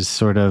 his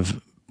sort of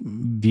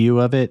view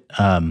of it.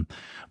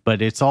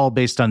 But it's all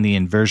based on the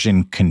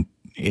inversion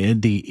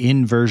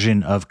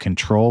of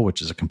control,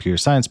 which is a computer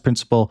science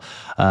principle,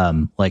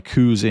 like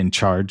who's in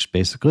charge,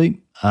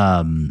 basically.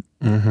 So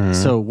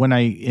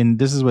and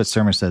this is what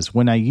Surma says,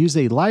 when I use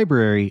a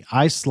library,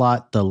 I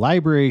slot the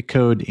library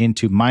code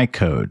into my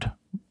code.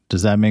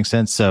 Does that make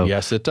sense? So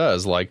yes, it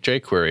does. Like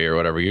jQuery or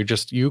whatever.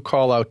 You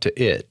call out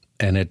to it,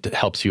 and it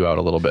helps you out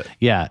a little bit.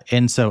 Yeah.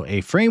 And so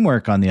a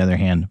framework, on the other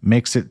hand,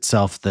 makes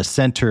itself the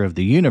center of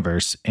the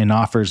universe and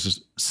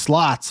offers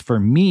slots for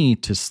me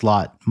to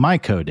slot my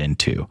code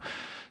into.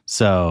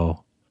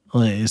 So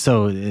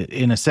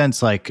in a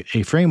sense, like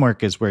a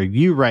framework is where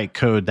you write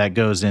code that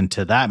goes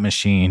into that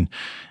machine,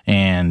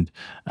 and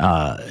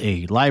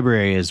a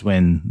library is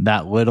when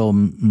that little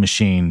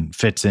machine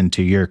fits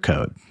into your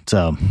code.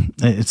 So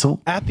it's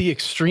at the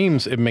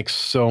extremes, it makes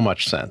so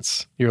much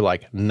sense. You're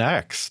like,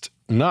 next,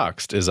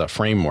 Nuxt is a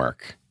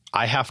framework.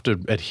 I have to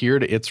adhere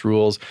to its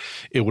rules.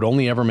 It would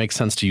only ever make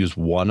sense to use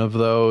one of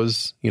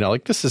those.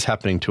 Like this is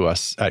happening to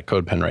us at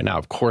CodePen right now.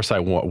 Of course,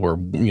 we're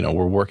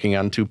working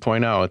on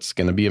 2.0. It's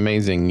going to be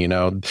amazing,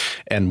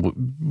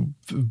 and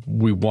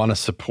we want to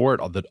support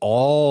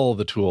all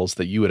the tools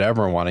that you would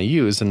ever want to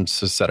use, and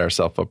to set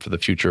ourselves up for the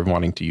future of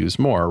wanting to use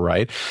more.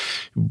 Right?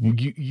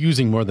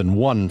 Using more than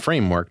one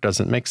framework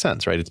doesn't make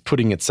sense. Right? It's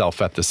putting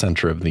itself at the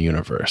center of the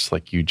universe.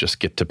 Like you just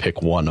get to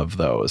pick one of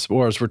those.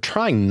 Whereas we're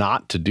trying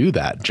not to do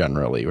that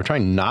generally. We're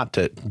trying not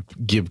to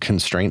give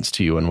constraints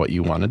to you and what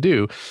you want to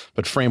do,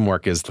 but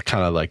framework is the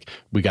kind of like,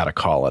 we got to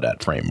call it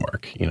at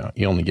framework.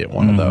 You only get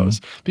one of those,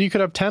 but you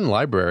could have 10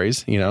 libraries,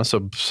 so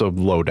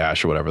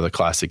Lodash or whatever, the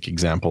classic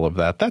example of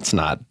that. That's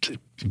not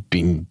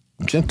being,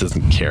 it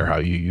doesn't care how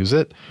you use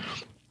it.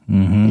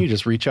 You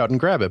just reach out and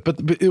grab it.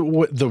 But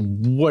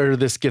where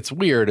this gets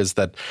weird is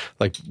that,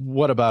 like,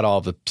 what about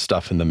all the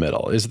stuff in the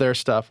middle? Is there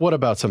stuff? What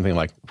about something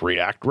like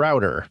React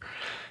Router?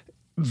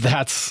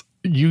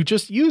 You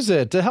just use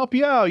it to help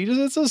you out.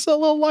 It's just a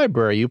little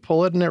library. You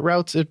pull it and it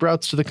routes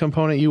to the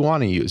component you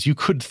want to use. You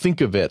could think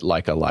of it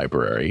like a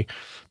library,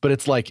 but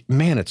it's like,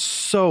 man, it's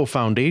so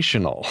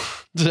foundational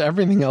to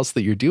everything else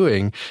that you're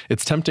doing.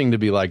 It's tempting to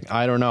be like,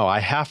 I don't know, I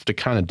have to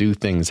kind of do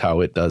things how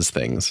it does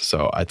things.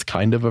 So it's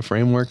kind of a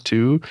framework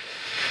too.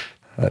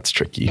 That's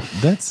tricky.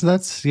 That's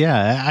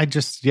yeah.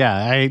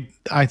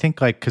 I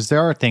think like, because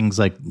there are things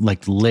like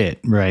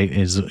lit, right?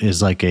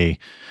 Is like a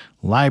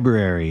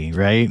library,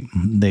 right?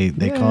 They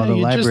call it a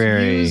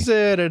library. Just use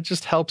it. It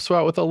just helps you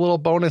out with a little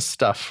bonus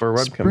stuff for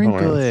web Sprinkle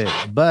components.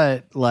 it,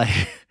 but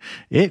like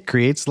it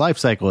creates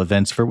lifecycle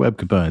events for web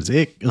components.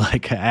 It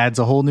like adds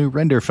a whole new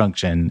render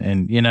function,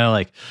 and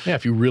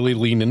if you really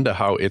lean into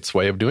how its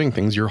way of doing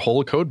things, your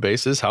whole code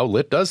base is how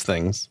lit does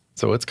things.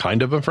 So it's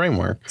kind of a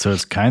framework. So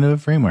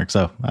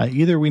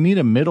either we need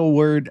a middle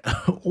word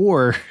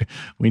or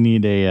we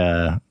need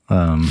a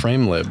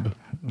Framelib.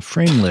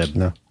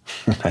 No.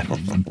 I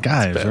don't know.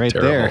 Guys, right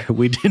terrible. There.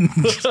 We didn't.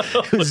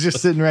 It was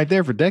just sitting right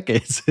there for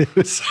decades. It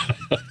was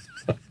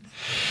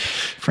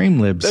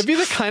Framelibs. That'd be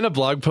the kind of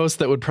blog post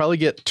that would probably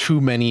get too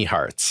many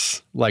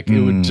hearts. Like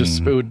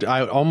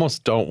I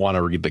almost don't want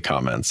to read the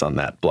comments on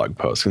that blog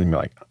post. Because you'd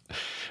be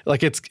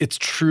like it's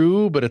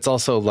true, but it's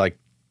also like,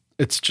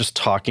 it's just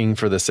talking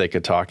for the sake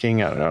of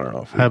talking. I don't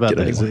know. How about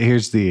this?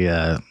 Here's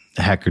the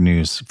Hacker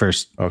News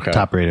first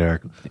top rated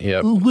article.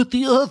 Yep. What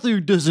the author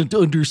doesn't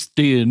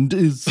understand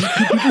is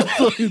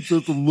science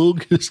as the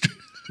longest.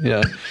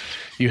 Yeah.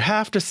 You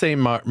have to say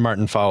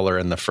Martin Fowler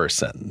in the first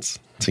sentence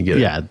to get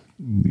it.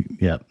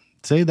 Yeah.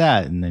 Say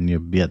that, and then you'll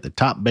be at the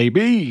top,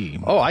 baby.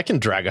 Oh, I can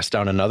drag us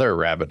down another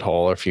rabbit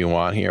hole if you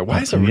want here.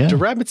 Why do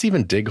rabbits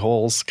even dig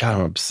holes?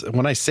 God,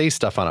 when I say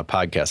stuff on a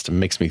podcast, it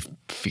makes me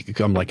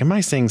feel, I'm like, am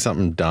I saying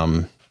something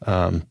dumb?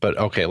 But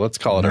okay, let's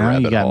call it a rabbit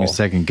hole. You got me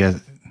second guess.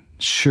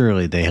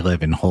 Surely they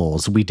live in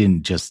holes. We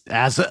didn't just,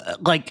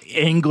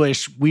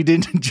 English, we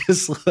didn't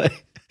just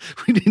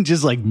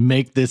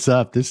make this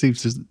up. This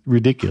seems just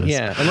ridiculous.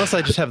 Yeah, unless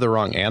I just have the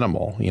wrong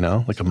animal,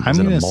 like I'm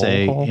going to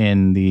say hole?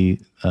 In the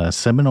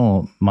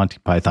seminal Monty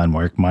Python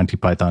work, Monty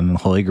Python and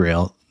the Holy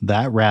Grail,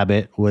 that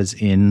rabbit was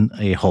in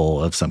a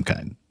hole of some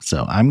kind.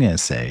 So I'm going to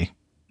say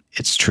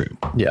it's true.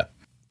 Yeah.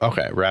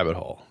 Okay, rabbit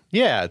hole.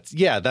 Yeah,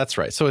 that's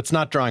right. So it's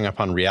not drawing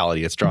upon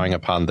reality. It's drawing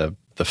upon the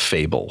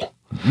fable.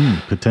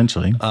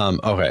 Potentially.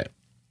 Okay,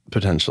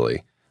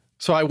 potentially.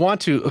 So I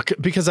want to,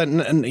 because I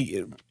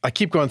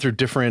keep going through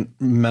different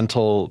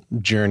mental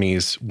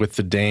journeys with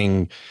the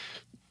dang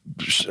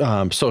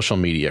social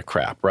media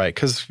crap, right?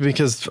 Because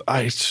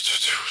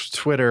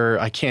Twitter,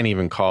 I can't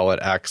even call it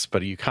X,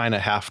 but you kind of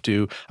have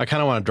to. I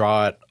kind of want to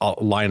draw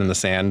a line in the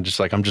sand, just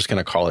like I'm just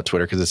going to call it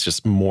Twitter because it's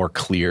just more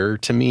clear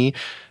to me.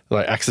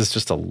 Like X is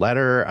just a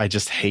letter. I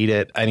just hate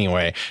it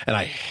anyway, and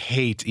I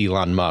hate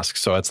Elon Musk.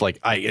 So it's like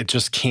it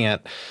just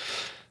can't.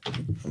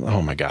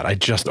 Oh my God, I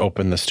just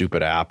opened the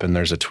stupid app and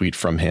there's a tweet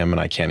from him and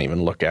I can't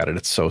even look at it.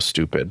 It's so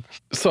stupid.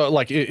 So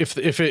like if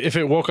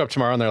it woke up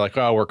tomorrow and they're like,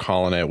 oh, we're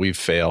calling it, we've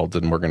failed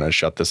and we're going to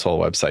shut this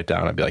whole website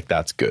down, I'd be like,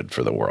 that's good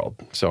for the world.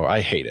 So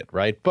I hate it,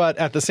 right? But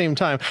at the same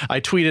time, I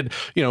tweeted,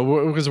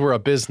 because we're a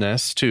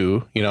business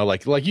too,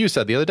 like you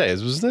said the other day,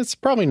 it's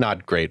probably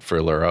not great for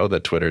Luro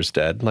that Twitter's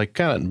dead. Like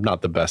kind of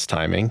not the best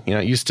timing.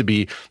 It used to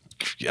be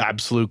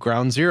absolute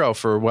ground zero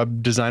for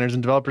web designers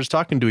and developers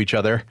talking to each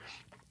other.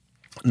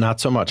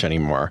 Not so much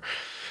anymore.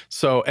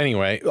 So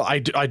anyway, I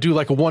do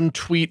like one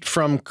tweet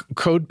from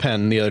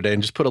CodePen the other day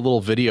and just put a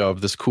little video of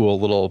this cool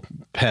little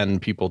pen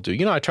people do.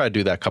 I try to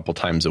do that a couple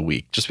times a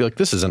week. Just be like,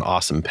 this is an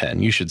awesome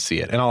pen. You should see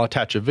it. And I'll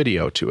attach a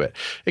video to it.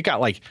 It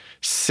got like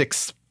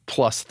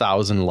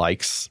 6,000+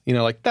 likes.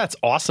 Like that's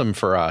awesome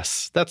for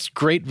us. That's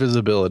great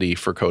visibility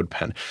for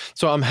CodePen.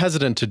 So I'm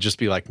hesitant to just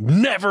be like,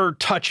 never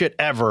touch it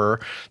ever,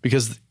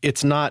 because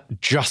it's not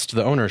just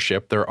the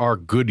ownership. There are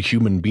good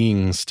human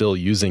beings still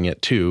using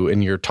it too,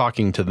 and you're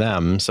talking to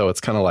them. So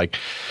it's kind of like,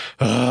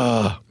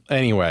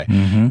 anyway.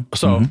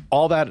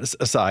 All that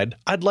aside,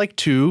 I'd like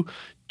to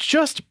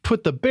just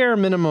put the bare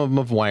minimum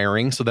of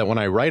wiring so that when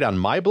I write on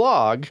my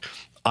blog,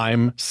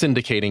 I'm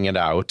syndicating it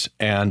out,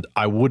 and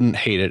I wouldn't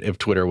hate it if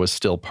Twitter was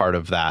still part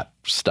of that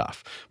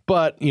stuff.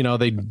 But,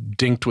 they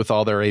dinked with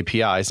all their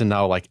APIs, and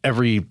now like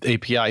every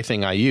API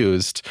thing I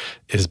used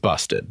is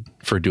busted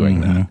for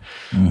doing that.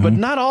 But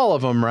not all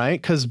of them,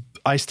 right? Because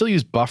I still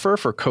use Buffer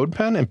for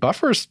CodePen, and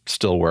Buffer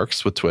still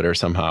works with Twitter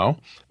somehow.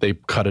 They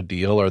cut a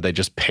deal, or they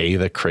just pay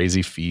the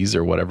crazy fees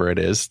or whatever it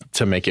is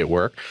to make it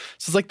work.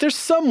 So it's like there's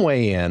some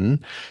way in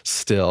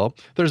still.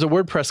 There's a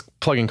WordPress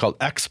plugin called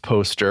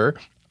Xposter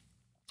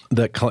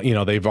that,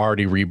 they've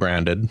already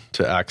rebranded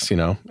to X,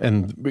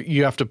 and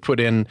you have to put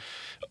in,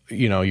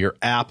 your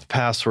app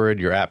password,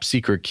 your app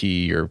secret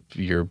key, your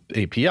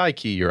API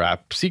key, your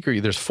app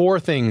secret. There's 4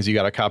 things you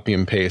got to copy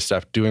and paste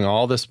after doing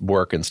all this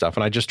work and stuff.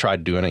 And I just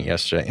tried doing it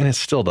yesterday, and it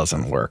still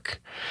doesn't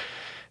work.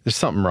 There's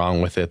something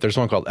wrong with it. There's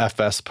one called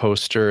FS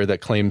Poster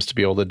that claims to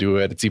be able to do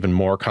it. It's even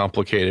more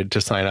complicated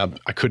to sign up.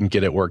 I couldn't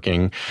get it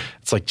working.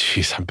 It's like,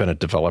 geez, I've been a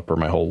developer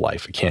my whole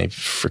life. I can't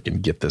freaking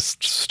get this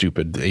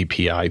stupid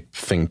API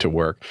thing to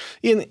work.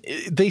 And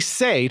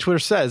Twitter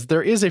says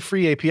there is a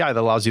free API that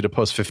allows you to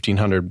post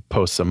 1,500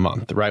 posts a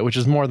month, right? Which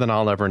is more than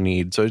I'll ever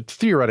need. So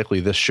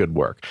theoretically, this should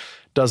work.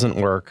 Doesn't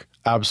work.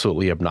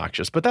 Absolutely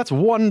obnoxious. But that's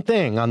one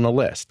thing on the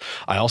list.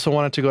 I also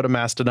wanted to go to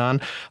Mastodon.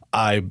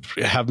 I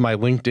have my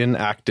LinkedIn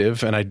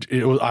active, and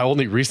I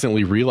only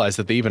recently realized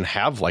that they even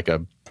have like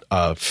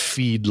a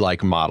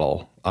feed-like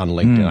model on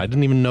LinkedIn. I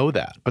didn't even know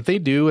that, but they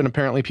do. And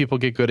apparently people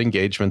get good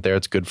engagement there.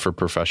 It's good for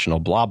professional,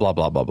 blah, blah,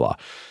 blah, blah, blah.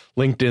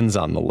 LinkedIn's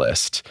on the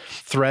list.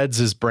 Threads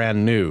is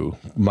brand new.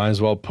 Might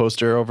as well post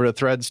her over to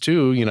Threads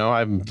too. I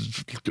have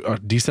a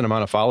decent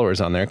amount of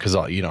followers on there because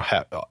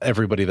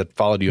everybody that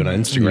followed you on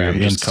Instagram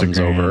just comes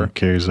over,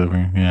 carries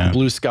over. Yeah.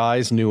 Blue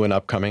Sky's new and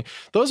upcoming.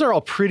 Those are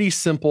all pretty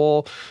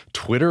simple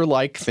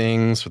Twitter-like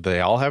things. They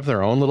all have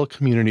their own little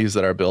communities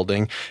that are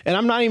building. And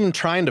I'm not even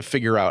trying to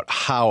figure out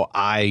how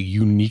I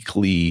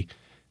uniquely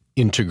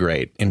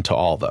integrate into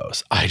all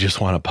those. I just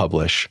want to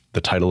publish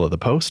the title of the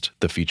post,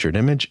 the featured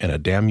image, and a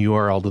damn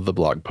URL to the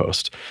blog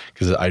post,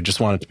 because I just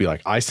want it to be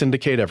like, I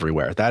syndicate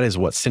everywhere. That is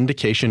what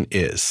syndication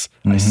is.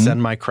 I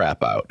send my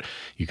crap out.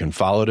 You can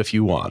follow it if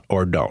you want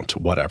or don't,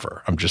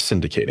 whatever. I'm just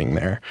syndicating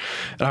there.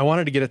 And I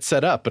wanted to get it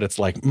set up, but it's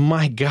like,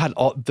 my God,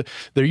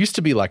 there used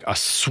to be like a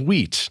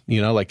suite,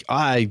 like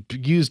I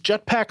use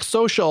Jetpack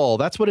Social.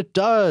 That's what it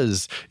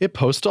does. It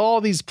posts to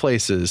all these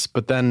places,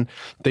 but then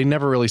they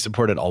never really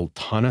supported a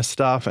ton of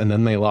stuff. And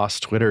then they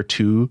lost Twitter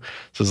too.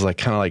 So it's like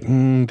kind of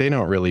like, they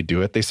don't really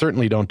do it. They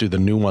certainly don't do the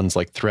new ones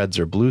like Threads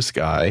or Blue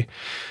Sky.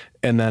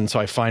 And then so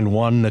I find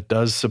one that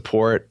does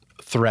support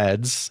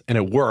Threads, and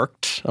it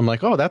worked. I'm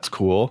like, oh, that's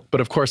cool. But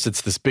of course,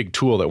 it's this big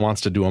tool that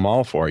wants to do them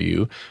all for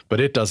you,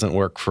 but it doesn't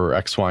work for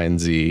X, Y, and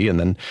Z. And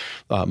then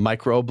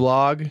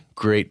Microblog,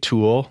 great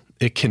tool.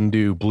 It can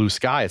do Blue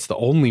Sky. It's the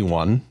only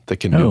one that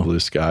can do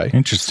Blue Sky.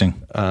 Interesting.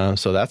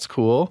 So that's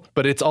cool.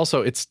 But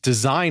it's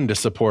designed to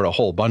support a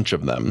whole bunch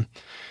of them.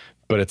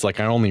 But it's like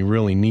I only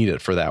really need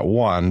it for that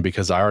one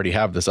because I already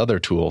have this other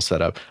tool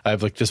set up. I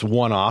have like this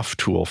one-off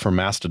tool for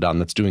Mastodon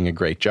that's doing a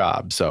great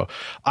job. So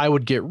I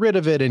would get rid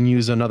of it and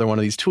use another one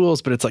of these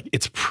tools, but it's like,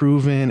 it's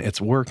proven,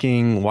 it's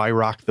working. Why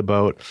rock the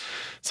boat?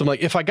 So I'm like,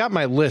 if I got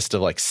my list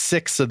of like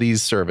 6 of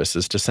these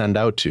services to send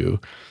out to,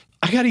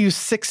 I got to use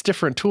 6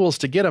 different tools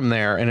to get them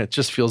there. And it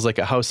just feels like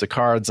a house of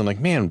cards. I'm like,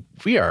 man,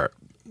 we are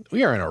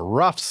in a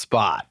rough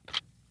spot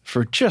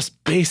for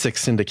just basic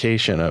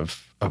syndication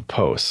of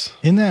posts.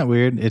 Isn't that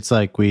weird? It's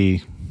like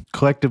we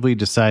collectively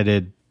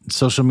decided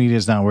social media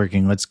is not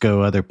working. Let's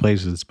go other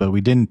places. But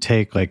we didn't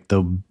take like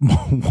the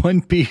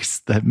one piece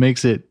that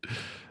makes it,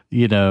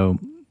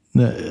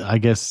 I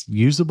guess,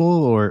 usable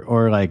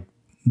or like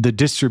the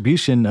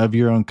distribution of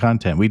your own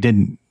content. We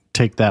didn't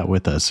take that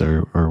with us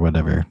or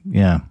whatever.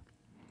 Yeah.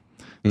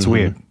 It's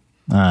weird.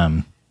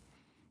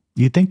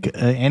 You think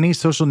any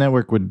social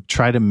network would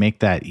try to make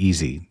that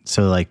easy?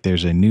 So like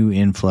there's a new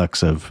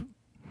influx of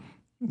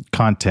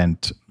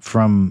content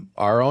from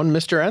our own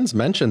Mr. N's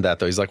mentioned that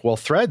though. He's like, well,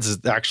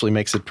 Threads actually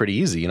makes it pretty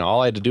easy.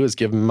 All I had to do is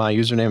give him my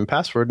username and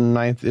password, and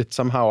it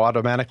somehow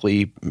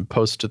automatically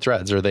posts to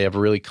Threads, or they have a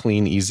really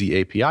clean, easy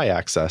API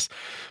access.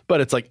 But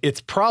it's like, it's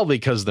probably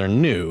because they're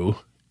new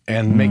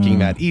and making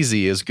that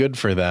easy is good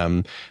for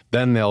them.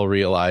 Then they'll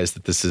realize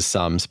that this is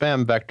some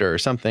spam vector or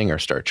something, or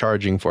start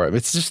charging for it.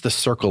 It's just the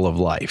circle of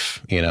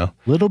life,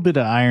 Little bit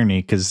of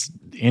irony because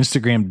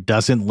Instagram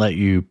doesn't let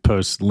you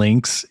post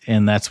links,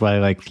 and that's why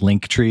like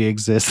Linktree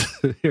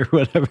exists or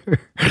whatever.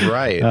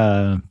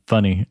 Right.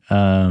 Funny.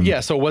 Yeah.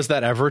 So was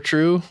that ever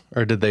true,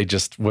 or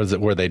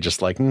were they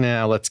just like,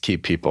 nah, let's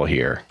keep people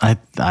here?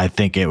 I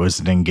think it was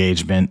an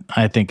engagement.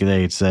 I think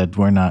they said,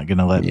 we're not going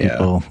to let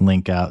people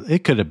link out.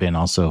 It could have been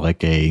also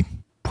like a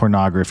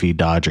pornography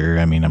dodger.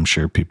 I mean, I'm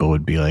sure people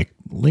would be like,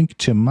 link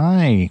to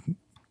my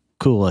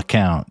cool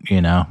account,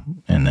 and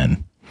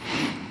then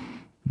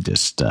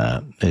just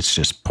it's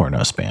just porno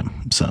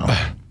spam. So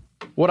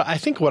what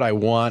I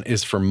want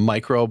is for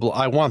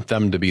I want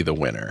them to be the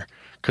winner,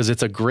 because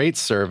it's a great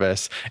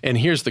service. And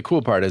here's the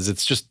cool part is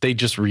they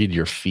just read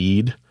your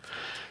feed.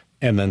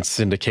 and then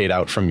syndicate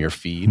out from your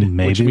feed,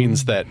 Maybe. which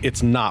means that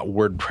it's not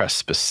WordPress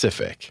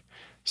specific.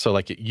 So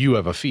like you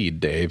have a feed,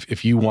 Dave.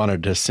 If you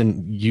wanted to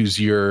use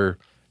your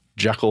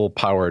Jekyll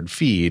powered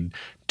feed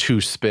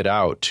to spit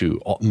out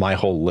to my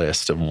whole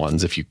list of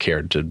ones, if you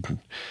cared to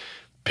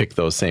pick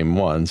those same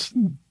ones,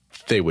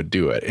 they would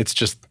do it. It's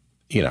just,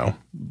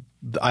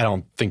 I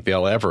don't think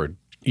they'll ever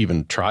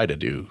even try to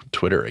do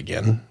Twitter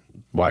again.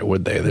 Why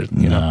would they?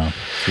 No.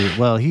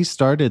 Well, he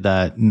started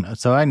that.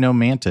 So I know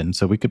Manton,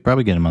 so we could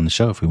probably get him on the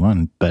show if we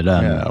wanted. But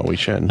yeah, we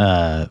should.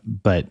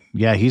 But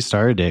yeah, he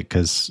started it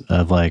because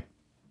of like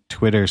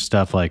Twitter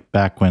stuff, like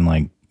back when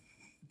like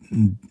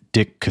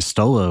Dick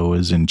Costolo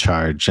was in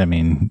charge. I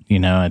mean,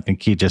 I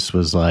think he just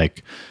was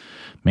like,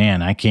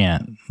 man, I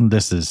can't,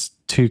 this is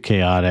too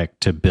chaotic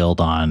to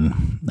build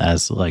on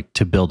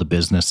to build a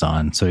business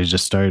on. So he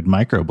just started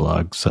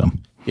microblogs. So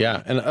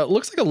yeah. And it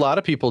looks like a lot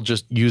of people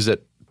just use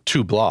it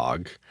to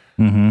blog.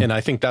 Mm-hmm. And I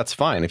think that's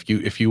fine.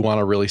 If you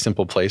want a really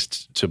simple place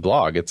to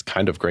blog, it's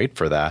kind of great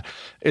for that.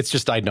 It's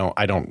just, I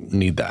don't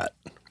need that.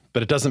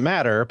 But it doesn't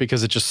matter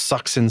because it just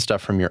sucks in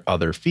stuff from your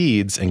other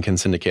feeds and can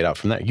syndicate out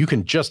from there. You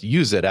can just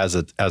use it as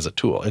a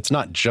tool. It's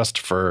not just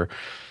for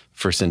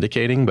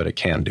syndicating, but it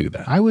can do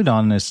that. I would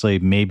honestly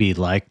maybe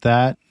like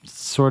that,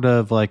 sort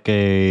of like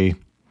a,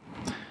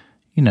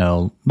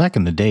 back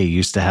in the day, you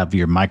used to have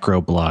your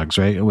micro blogs,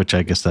 right? Which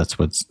I guess that's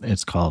what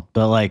it's called.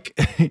 But like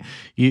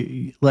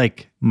you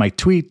like my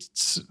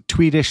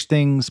tweetish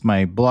things,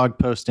 my blog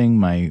posting,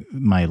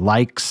 my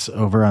likes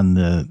over on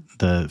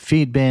the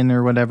feed bin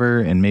or whatever,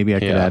 and maybe I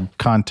could add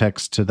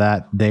context to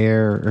that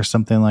there or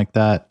something like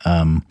that.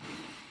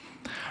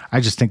 I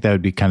just think that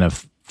would be kind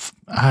of,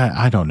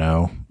 I don't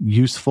know,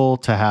 useful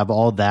to have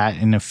all that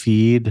in a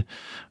feed,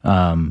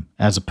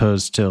 as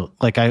opposed to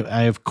like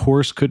I of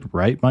course could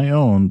write my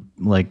own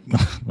like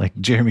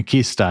Jeremy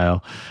Keith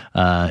style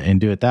and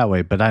do it that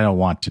way, but I don't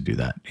want to do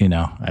that.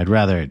 I'd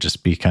rather it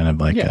just be kind of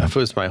like if it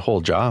was my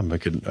whole job, I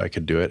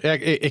could do it.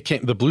 It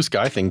came, the Blue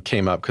Sky thing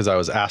came up because I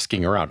was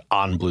asking around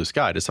on Blue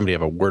Sky. Does somebody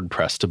have a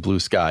WordPress to Blue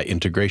Sky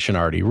integration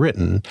already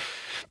written?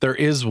 There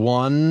is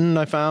one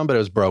I found, but it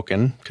was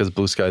broken because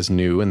Blue Sky's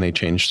new and they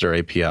changed their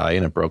API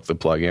and it broke the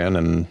plugin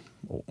and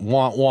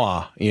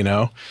wah.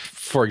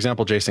 For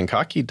example, Jason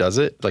Cockey does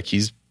it.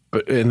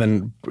 And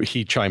then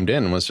he chimed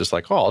in and was just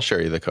like, "Oh, I'll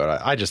share you the code.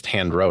 I just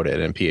hand wrote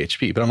it in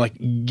PHP." But I'm like,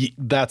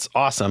 "That's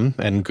awesome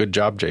and good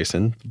job,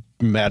 Jason.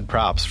 Mad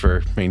props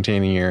for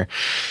maintaining your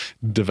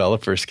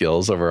developer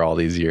skills over all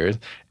these years."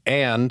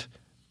 And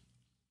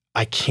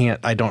I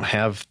don't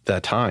have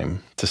that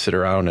time to sit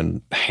around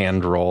and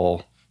hand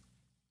roll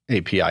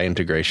API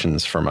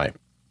integrations for my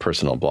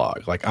personal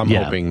blog. Like I'm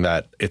hoping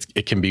that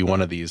it can be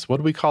one of these, what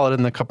do we call it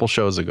in the couple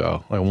shows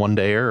ago? Like a 1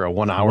 day or a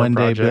 1 hour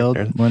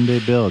project? 1 day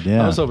build.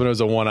 Yeah. I was hoping it was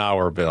a 1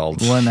 hour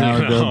build. 1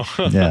 hour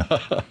build. Yeah.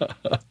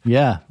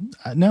 Yeah.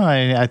 No,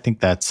 I think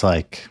that's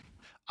like,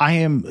 I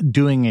am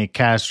doing a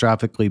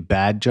catastrophically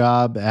bad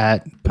job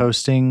at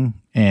posting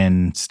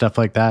and stuff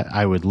like that.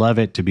 I would love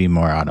it to be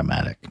more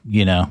automatic,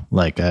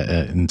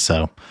 and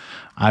so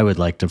I would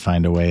like to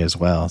find a way as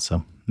well.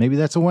 So maybe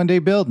that's a 1 day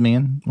build,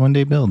 man. 1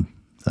 day build.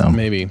 So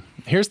maybe.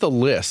 Here's the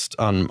list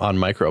on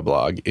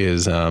Microblog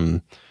is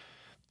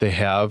they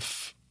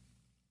have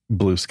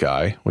Blue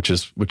Sky, which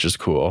is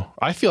cool.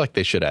 I feel like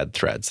they should add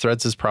Threads.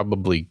 Threads is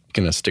probably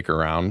going to stick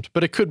around,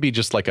 but it could be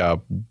just like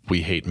a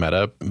we hate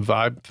meta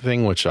vibe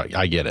thing, which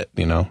I get it,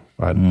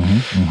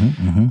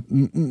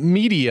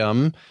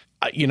 Medium,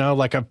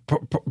 like a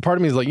part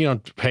of me is like,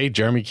 hey,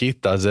 Jeremy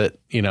Keith does it,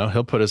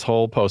 he'll put his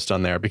whole post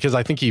on there because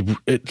I think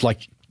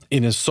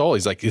in his soul,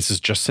 he's like, this is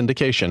just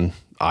syndication.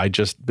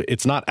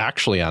 It's not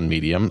actually on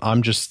Medium.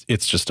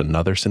 It's just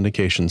another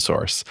syndication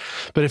source.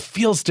 But it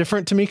feels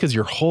different to me because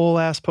your whole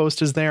ass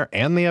post is there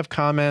and they have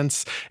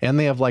comments and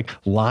they have like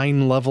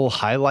line level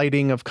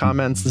highlighting of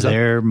comments.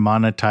 They're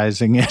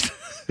monetizing it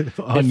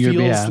on your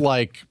behalf.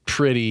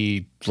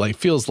 It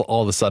feels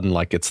all of a sudden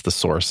like it's the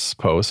source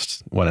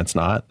post when it's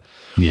not.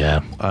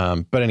 Yeah.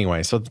 But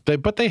anyway,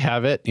 they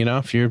have it,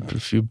 if you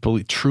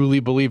truly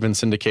believe in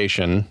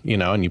syndication,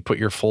 and you put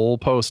your full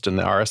post in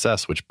the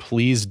RSS, which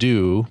please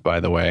do, by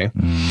the way.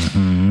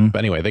 Mm-hmm. But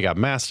anyway, they got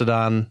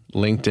Mastodon,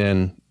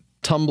 LinkedIn,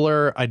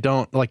 Tumblr. I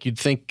don't you'd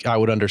think I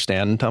would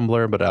understand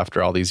Tumblr, but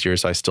after all these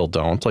years, I still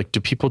don't. Like, do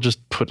people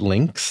just put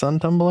links on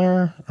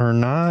Tumblr or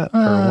not? Or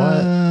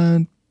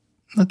what?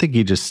 I think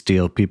you just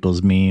steal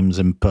people's memes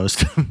and post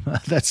them.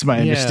 That's my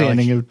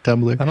understanding of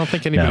Tumblr. I don't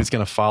think anybody's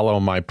going to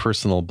follow my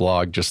personal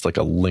blog, just like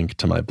a link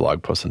to my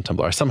blog post on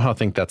Tumblr. I somehow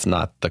think that's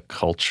not the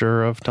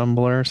culture of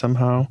Tumblr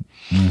somehow.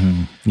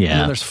 Mm-hmm. Yeah. And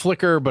then there's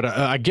Flickr, but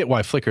I get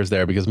why Flickr's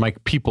there because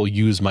people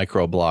use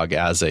microblog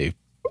as a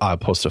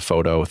post a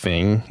photo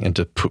thing, and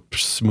to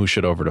smoosh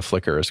it over to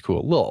Flickr is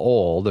cool. A little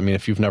old. I mean,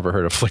 if you've never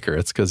heard of Flickr,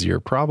 it's because you're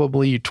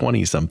probably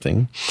 20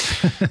 something.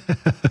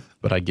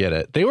 But I get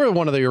it. They were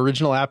one of the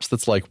original apps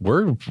that's like,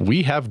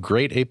 we have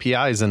great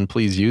APIs and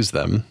please use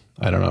them.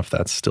 I don't know if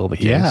that's still the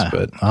case,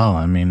 but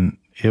I mean,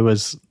 it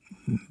was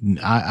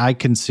I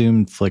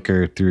consumed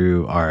Flickr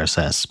through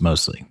RSS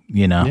mostly,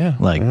 Yeah.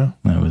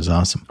 That was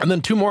awesome. And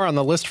then two more on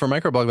the list for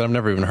microblog that I've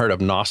never even heard of,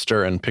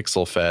 Nostr and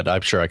PixelFed.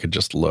 I'm sure I could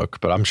just look,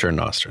 but I'm sure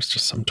Nostr is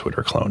just some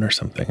Twitter clone or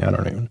something. I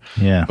don't even.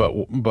 Yeah.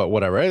 But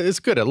whatever. It's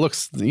good. It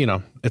looks,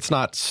 it's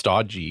not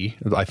stodgy.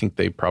 I think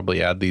they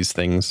probably add these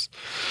things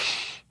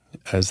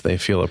as they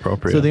feel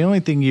appropriate. So the only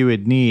thing you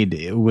would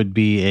need would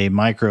be a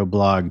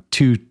microblog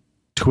to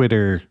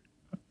Twitter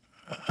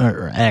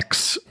or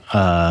X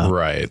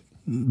right.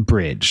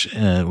 bridge,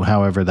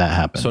 however that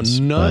happens.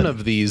 So none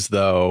of these,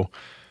 though,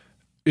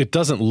 it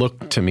doesn't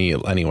look to me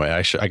anyway.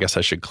 I guess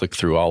I should click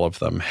through all of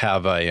them.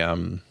 Have a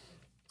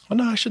well,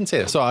 no, I shouldn't say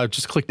that. So I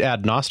just clicked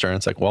add Nostr, and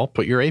it's like, well,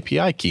 put your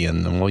API key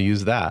in, and we'll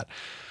use that.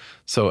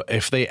 So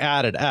if they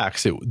added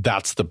X,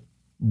 that's the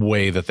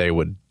way that they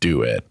would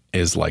do it,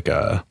 is like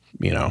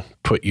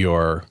put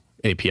your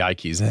API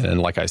keys in. And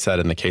like I said,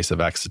 in the case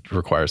of X, it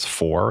requires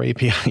 4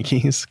 API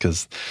keys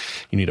because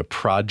you need a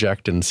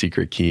project and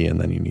secret key, and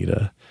then you need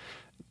an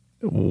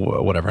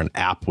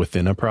app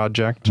within a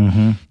project.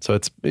 Mm-hmm. So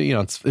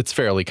it's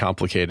fairly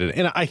complicated.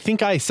 And I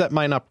think I set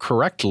mine up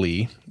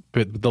correctly,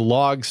 but the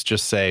logs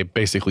just say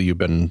basically you've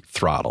been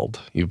throttled,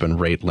 you've been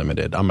rate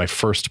limited on my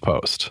first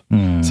post.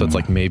 So it's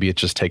like maybe it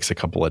just takes a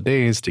couple of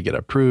days to get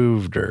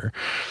approved or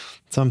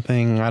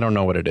something. I don't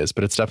know what it is,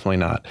 but it's definitely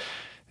not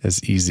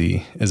as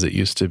easy as it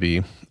used to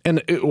be.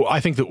 And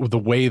I think that the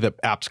way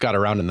that apps got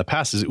around in the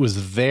past is it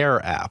was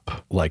their app.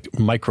 Like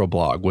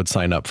Microblog would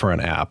sign up for an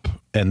app,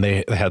 and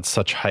they had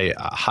such high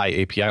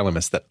API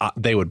limits that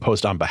they would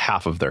post on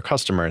behalf of their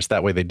customers.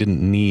 That way they didn't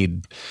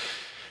need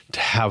to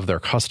have their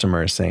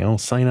customers saying, "Oh,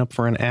 sign up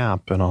for an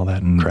app," and all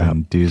that crap.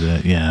 Do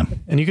that, yeah.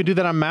 And you could do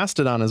that on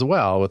Mastodon as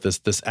well with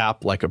this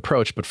app-like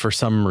approach. But for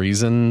some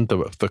reason,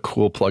 the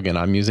cool plugin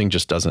I'm using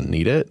just doesn't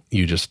need it.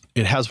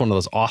 It has one of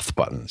those auth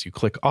buttons. You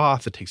click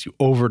auth, it takes you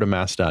over to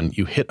Mastodon.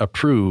 You hit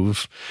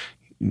approve.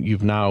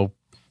 You've now,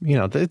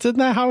 isn't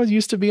that how it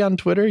used to be on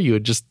Twitter?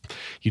 You'd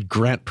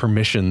grant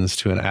permissions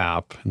to an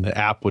app, and the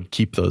app would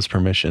keep those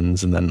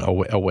permissions, and then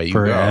away you go.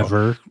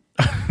 Forever.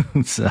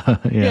 So,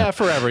 yeah,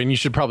 forever. And you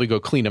should probably go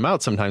clean them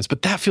out sometimes.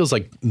 But that feels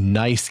like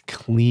nice,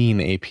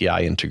 clean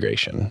API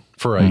integration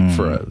for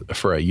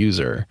a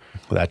user.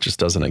 That just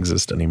doesn't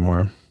exist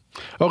anymore.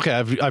 Okay,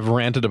 I've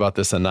ranted about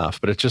this enough,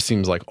 but it just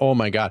seems like, oh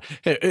my God.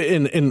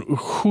 And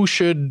who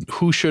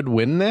should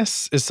win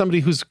this is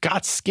somebody who's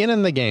got skin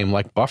in the game.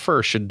 Like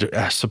Buffer should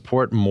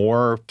support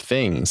more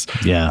things.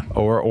 Yeah.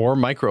 Or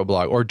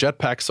Microblog or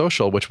Jetpack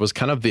Social, which was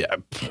kind of the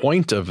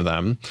point of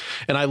them.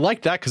 And I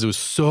liked that because it was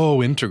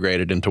so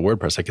integrated into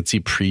WordPress. I could see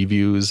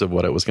previews of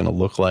what it was going to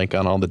look like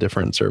on all the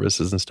different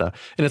services and stuff.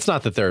 And it's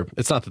not that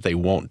they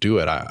won't do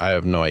it. I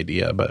have no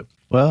idea, but.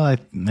 Well, I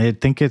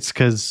think it's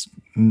because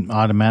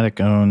Automatic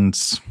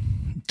owns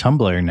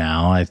Tumblr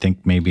now. I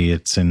think maybe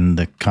it's in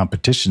the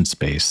competition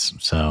space.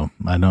 So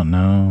I don't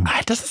know.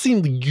 It doesn't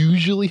seem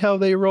usually how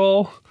they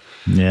roll.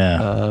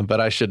 Yeah. But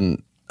I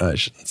shouldn't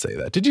say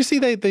that. Did you see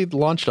they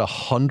launched a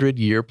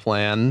 100-year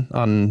plan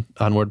on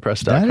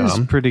WordPress.com? That is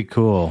pretty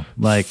cool.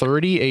 Like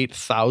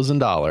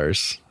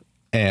 $38,000.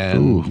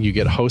 And you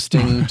get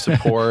hosting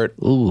support,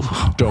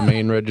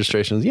 domain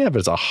registrations. Yeah,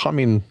 but I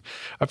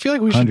feel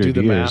like we should do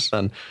the math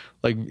on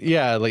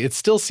it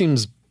still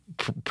seems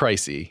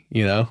pricey,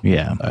 Yeah.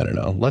 I don't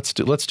know. Let's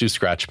do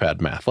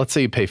Scratchpad math. Let's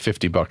say you pay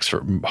 $50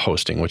 for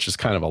hosting, which is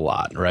kind of a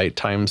lot, right?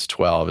 Times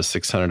 12 is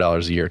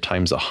 $600 a year,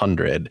 times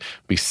 100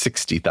 be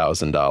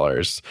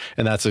 $60,000.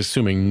 And that's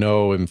assuming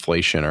no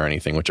inflation or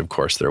anything, which of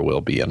course there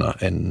will be in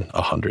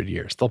 100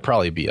 years. There'll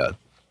probably be a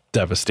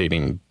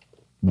devastating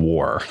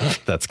war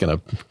that's going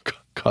to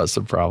cause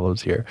some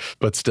problems here,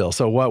 but still.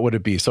 So what would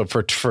it be? So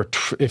for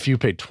if you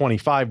paid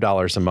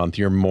 $25 a month,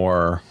 you're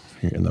more.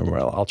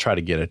 I'll try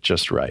to get it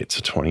just right.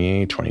 So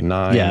 28,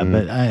 29. Yeah,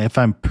 but if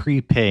I'm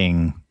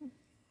prepaying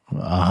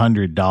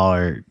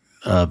 $100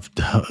 of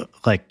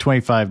like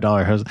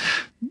 $25 host,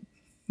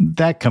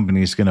 that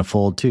company's going to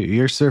fold too.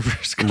 Your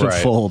server's going to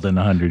fold in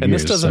 100 years. And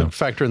this doesn't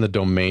factor in the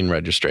domain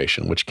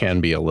registration, which can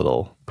be a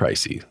little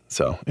pricey.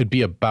 So it'd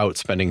be about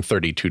spending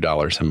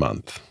 $32 a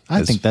month.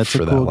 I think that's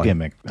a cool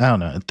gimmick. I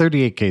don't know.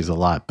 38K is a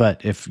lot,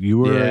 but if you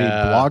were a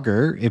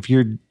blogger, if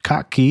you're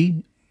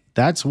cocky,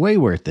 that's way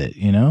worth it,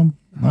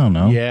 I don't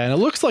know. Yeah, and it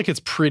looks like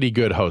it's pretty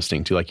good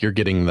hosting too. Like you're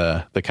getting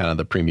the kind of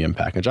the premium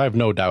package. I have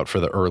no doubt for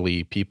the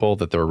early people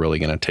that they're really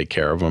going to take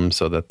care of them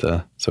so that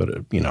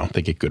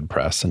they get good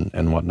press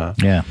and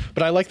whatnot. Yeah.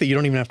 But I like that you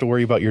don't even have to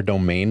worry about your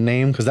domain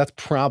name because that's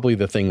probably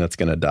the thing that's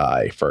going to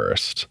die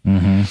first.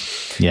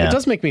 Mm-hmm. Yeah. It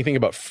does make me think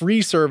about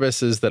free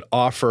services that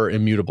offer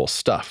immutable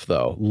stuff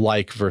though,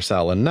 like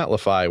Vercel and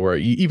Netlify, where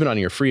even on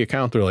your free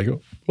account, they're like,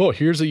 oh,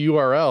 here's a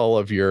URL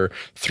of your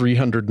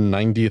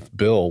 390th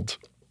build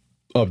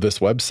of this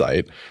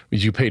website,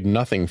 which you paid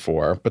nothing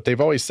for, but they've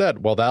always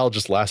said, well, that'll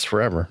just last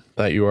forever.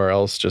 That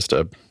URL is just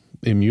a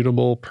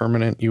immutable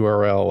permanent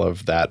URL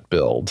of that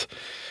build.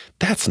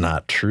 That's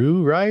not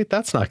true, right?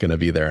 That's not going to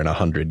be there in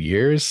 100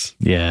 years.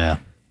 Yeah.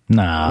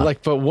 Nah.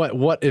 But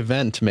what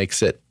event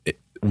makes it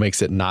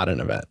not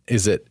an event?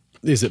 Is it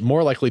is it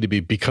more likely to be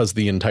because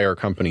the entire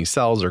company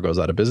sells or goes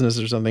out of business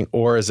or something,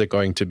 or is it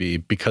going to be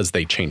because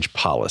they change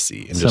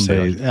policy?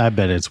 And I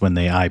bet it's when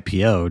they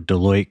IPO,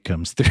 Deloitte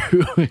comes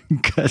through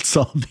and cuts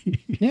all the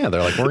they're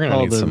like, we're going to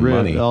need some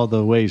money, all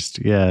the waste.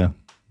 Yeah,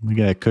 we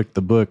got to cook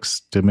the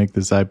books to make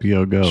this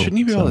IPO go. Shouldn't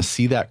you be able to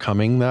see that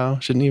coming, though?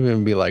 Shouldn't you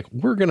even be like,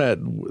 we're going to,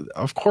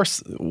 of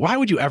course, why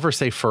would you ever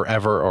say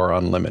forever or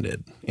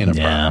unlimited in a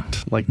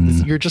product? Like,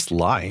 you're just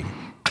lying.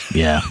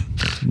 Yeah.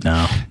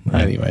 No.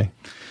 Anyway.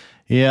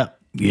 Yeah.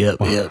 Yep.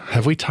 Well, Yep.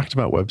 Have we talked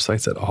about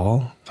websites at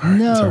all?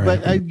 No,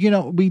 but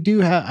we do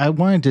have, I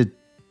wanted to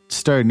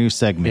start a new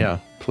segment. Yeah,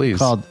 please.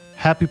 Called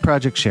Happy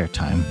Project Share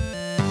Time.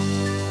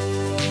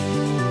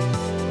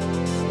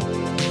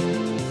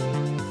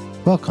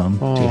 Welcome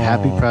to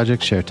Happy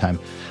Project Share Time.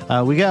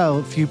 We got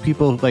a few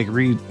people like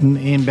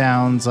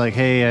inbounds like,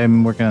 hey,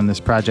 I'm working on this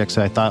project.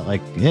 So I thought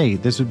like, hey,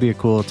 this would be a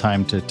cool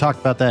time to talk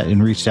about that,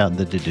 and reached out in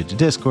the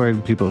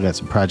Discord. People got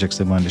some projects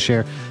they wanted to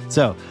share.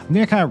 So I'm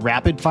going to kind of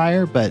rapid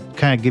fire, but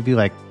kind of give you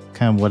like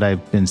kind of what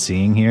I've been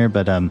seeing here.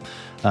 But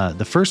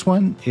the first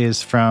one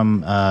is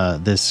from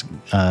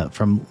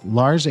from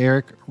Lars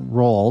Erik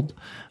Rold.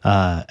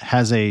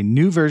 Has a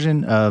new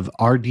version of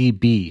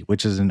RDB,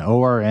 which is an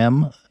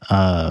ORM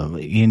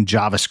in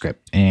JavaScript.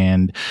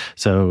 And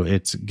so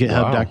it's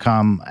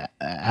github.com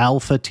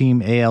alpha team,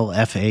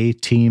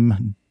 ALFA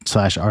team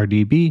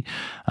 /RDB.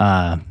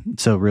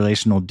 So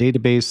relational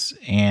database.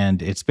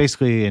 And it's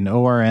basically an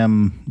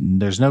ORM.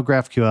 There's no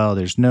GraphQL.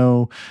 There's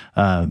no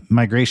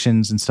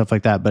migrations and stuff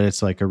like that. But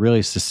it's like a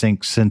really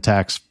succinct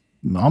syntax,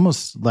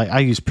 almost like I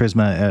use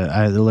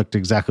Prisma. It looked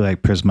exactly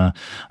like Prisma.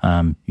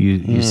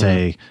 You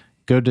say,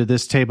 go to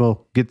this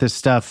table, get this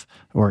stuff,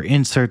 or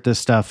insert this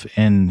stuff,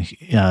 and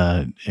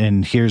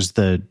here's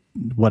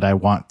what I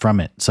want from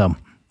it. So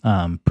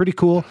pretty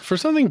cool for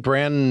something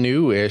brand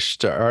new-ish.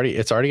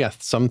 It's already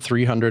got some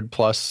 300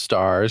 plus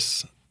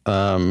stars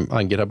on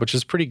GitHub, which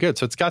is pretty good.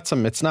 So it's got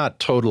some. It's not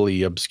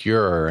totally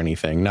obscure or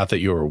anything. Not that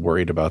you were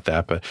worried about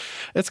that, but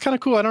it's kind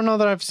of cool. I don't know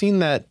that I've seen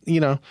that.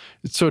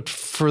 So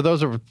for those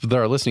that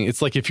are listening,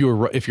 it's like if your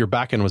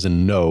backend was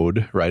in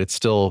Node, right? It's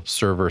still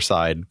server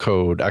side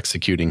code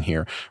executing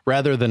here,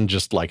 rather than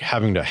just like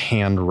having to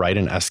hand write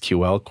an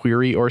SQL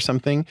query or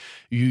something.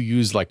 You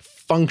use like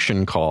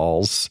function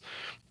calls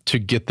to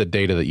get the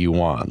data that you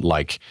want,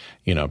 like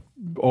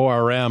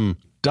ORM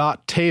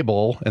dot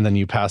table, and then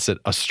you pass it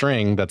a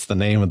string that's the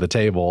name of the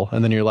table,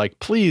 and then you're like,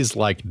 please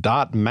like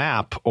dot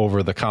map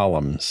over the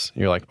columns.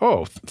 You're like,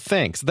 oh,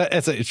 thanks.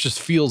 It just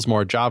feels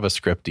more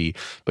JavaScripty,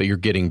 but you're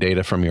getting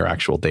data from your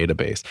actual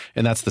database.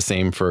 And that's the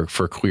same for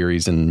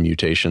queries and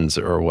mutations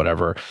or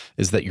whatever,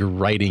 is that you're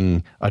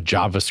writing a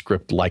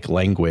JavaScript like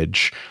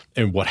language,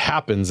 and what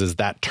happens is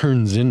that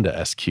turns into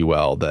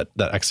SQL that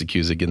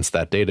executes against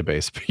that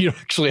database. But you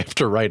don't actually have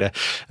to write a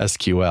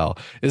SQL.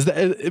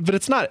 But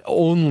it's not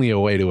only a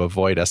way to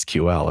avoid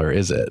SQL, or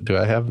is it? Do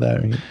I have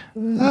that?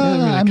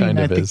 I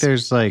think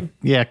there's like,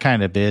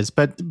 kind of is,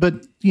 but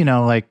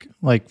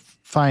like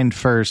find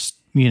first,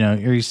 or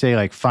you say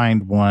like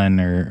find one,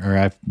 or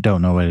I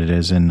don't know what it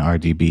is in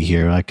RDB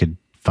here. I could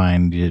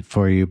find it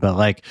for you, but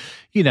like,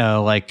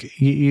 like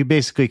you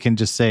basically can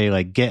just say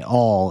like get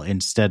all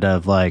instead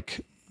of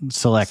like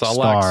select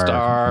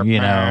star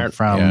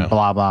from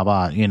blah, blah,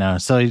 blah,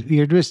 so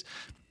you're just,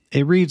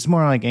 it reads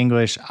more like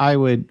English,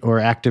 or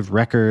active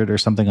record or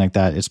something like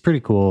that. It's pretty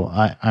cool.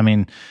 I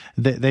mean,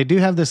 they do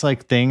have this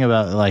like thing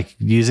about like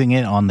using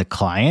it on the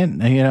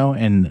client,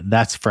 and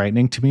that's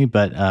frightening to me,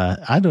 but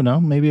I don't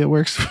know, maybe it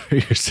works for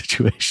your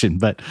situation,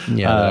 but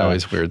that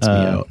always weirds me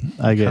out.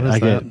 I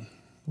get,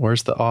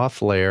 where's the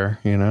auth layer,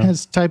 It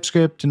has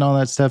TypeScript and all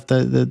that stuff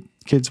that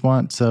kids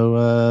want.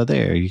 So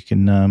there you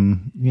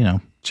can,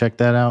 check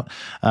that out.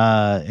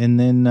 And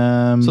then,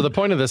 so the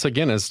point of this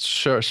again is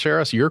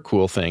share us your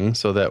cool thing,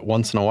 so that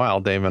once in a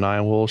while, Dave and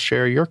I will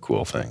share your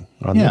cool thing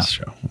on this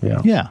show.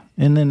 Yeah.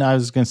 And then I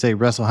was going to say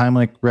Russell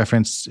Heimlich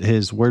referenced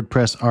his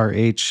WordPress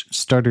RH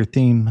starter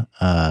theme,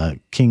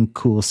 King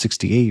Cool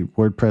 68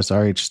 WordPress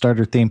RH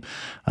starter theme.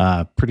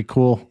 Pretty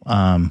cool.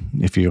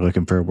 If you're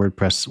looking for a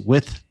WordPress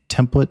with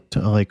template,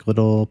 like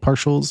little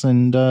partials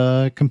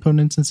and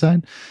components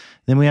inside.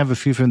 Then we have a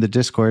few from the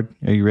Discord.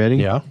 Are you ready?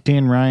 Yeah.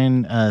 Dan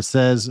Ryan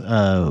says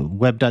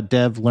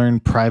web.dev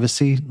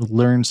learn/privacy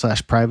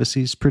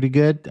is pretty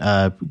good.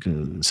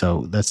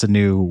 So that's a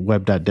new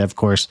web.dev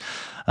course.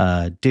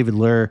 David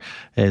Lur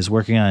is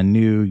working on a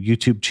new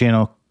YouTube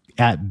channel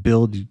at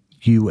BuildUX,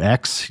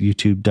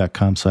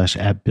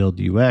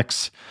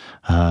 youtube.com/@BuildUX.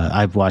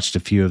 I've watched a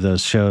few of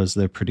those shows.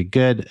 They're pretty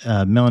good.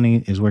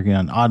 Melanie is working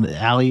on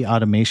Ali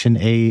Automation,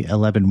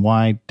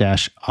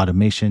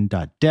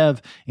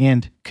 A11Y-automation.dev,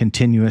 and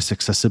continuous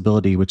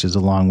accessibility, which is a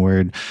long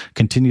word,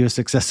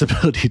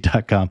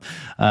 continuousaccessibility.com.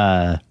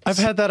 I've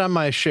had that on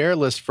my share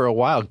list for a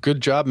while.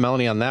 Good job,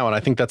 Melanie, on that one. I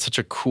think that's such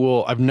a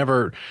cool,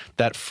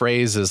 that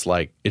phrase is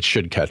like, it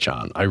should catch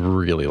on. I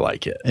really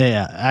like it.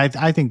 Yeah,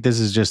 I think this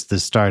is just the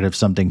start of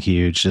something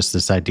huge, just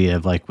this idea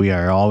of like, we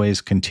are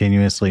always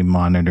continuously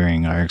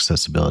monitoring our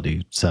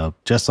accessibility. So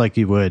just like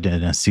you would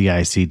in a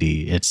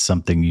CI/CD, it's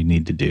something you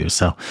need to do.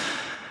 So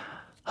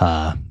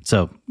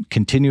So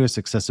continuous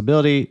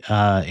accessibility,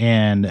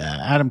 and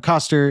Adam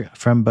Coster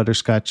from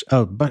Butterscotch.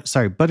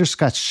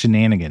 Butterscotch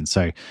Shenanigans.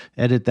 Sorry,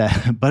 edit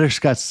that.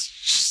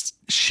 Butterscotch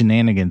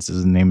Shenanigans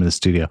is the name of the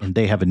studio, and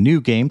they have a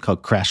new game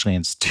called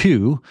Crashlands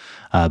 2,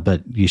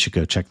 but you should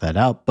go check that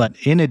out. But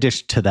in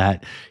addition to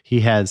that,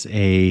 he has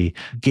a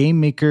game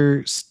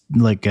maker,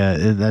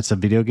 that's a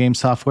video game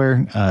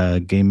software,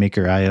 Game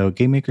Maker IO.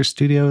 Game Maker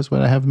Studio is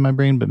what I have in my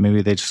brain, but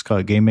maybe they just call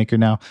it Game Maker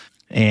now.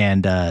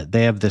 And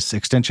they have this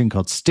extension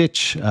called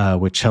Stitch,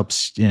 which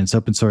helps, and it's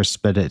open source,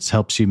 but it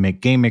helps you make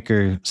Game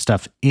Maker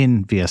stuff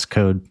in VS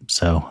Code.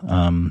 So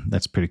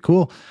that's pretty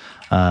cool.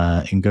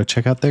 And go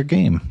check out their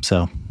game.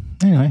 So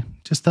anyway,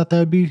 just thought that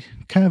would be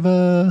kind of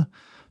a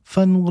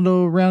fun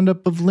little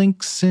roundup of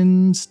links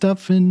and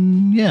stuff.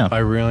 And yeah, I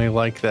really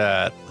like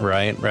that.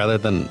 Right, rather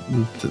than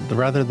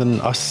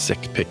us sick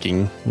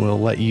picking, we'll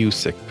let you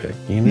sick pick.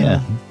 You know?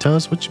 Yeah, tell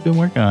us what you've been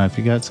working on. If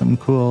you got something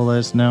cool, let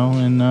us know,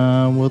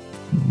 and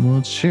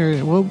we'll share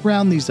it. We'll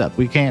round these up.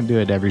 We can't do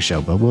it every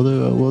show, but we'll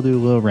do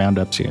little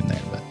roundups here and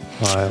there. But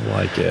I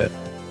like it.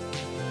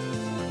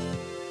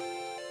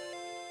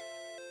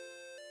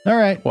 All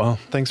right. Well,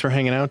 thanks for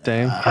hanging out,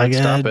 Dave. I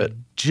Stop it.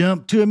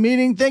 Jump to a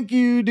meeting. Thank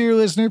you, dear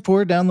listener,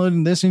 for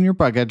downloading this in your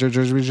podcast.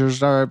 Be sure to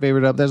star our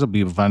favorite up there so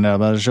people find out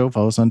about the show.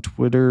 Follow us on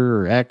Twitter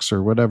or X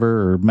or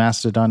whatever, or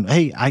Mastodon.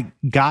 Hey, I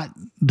got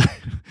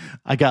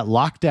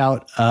locked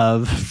out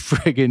of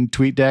friggin'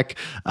 TweetDeck,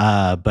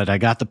 but I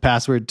got the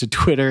password to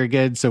Twitter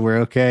again, so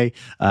we're okay.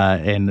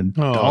 And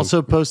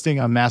also posting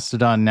on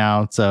Mastodon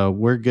now, so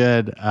we're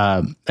good.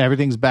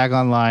 Everything's back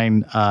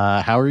online.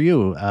 How are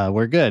you?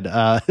 We're good.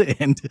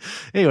 And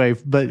anyway,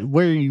 but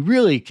where you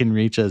really can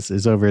reach us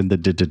is over in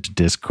the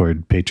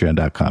Discord,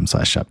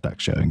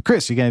 patreon.com/shoptalkshow. And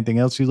Chris, you got anything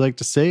else you'd like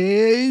to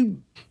say?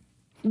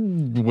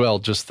 Well,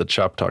 just the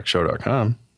shoptalkshow.com.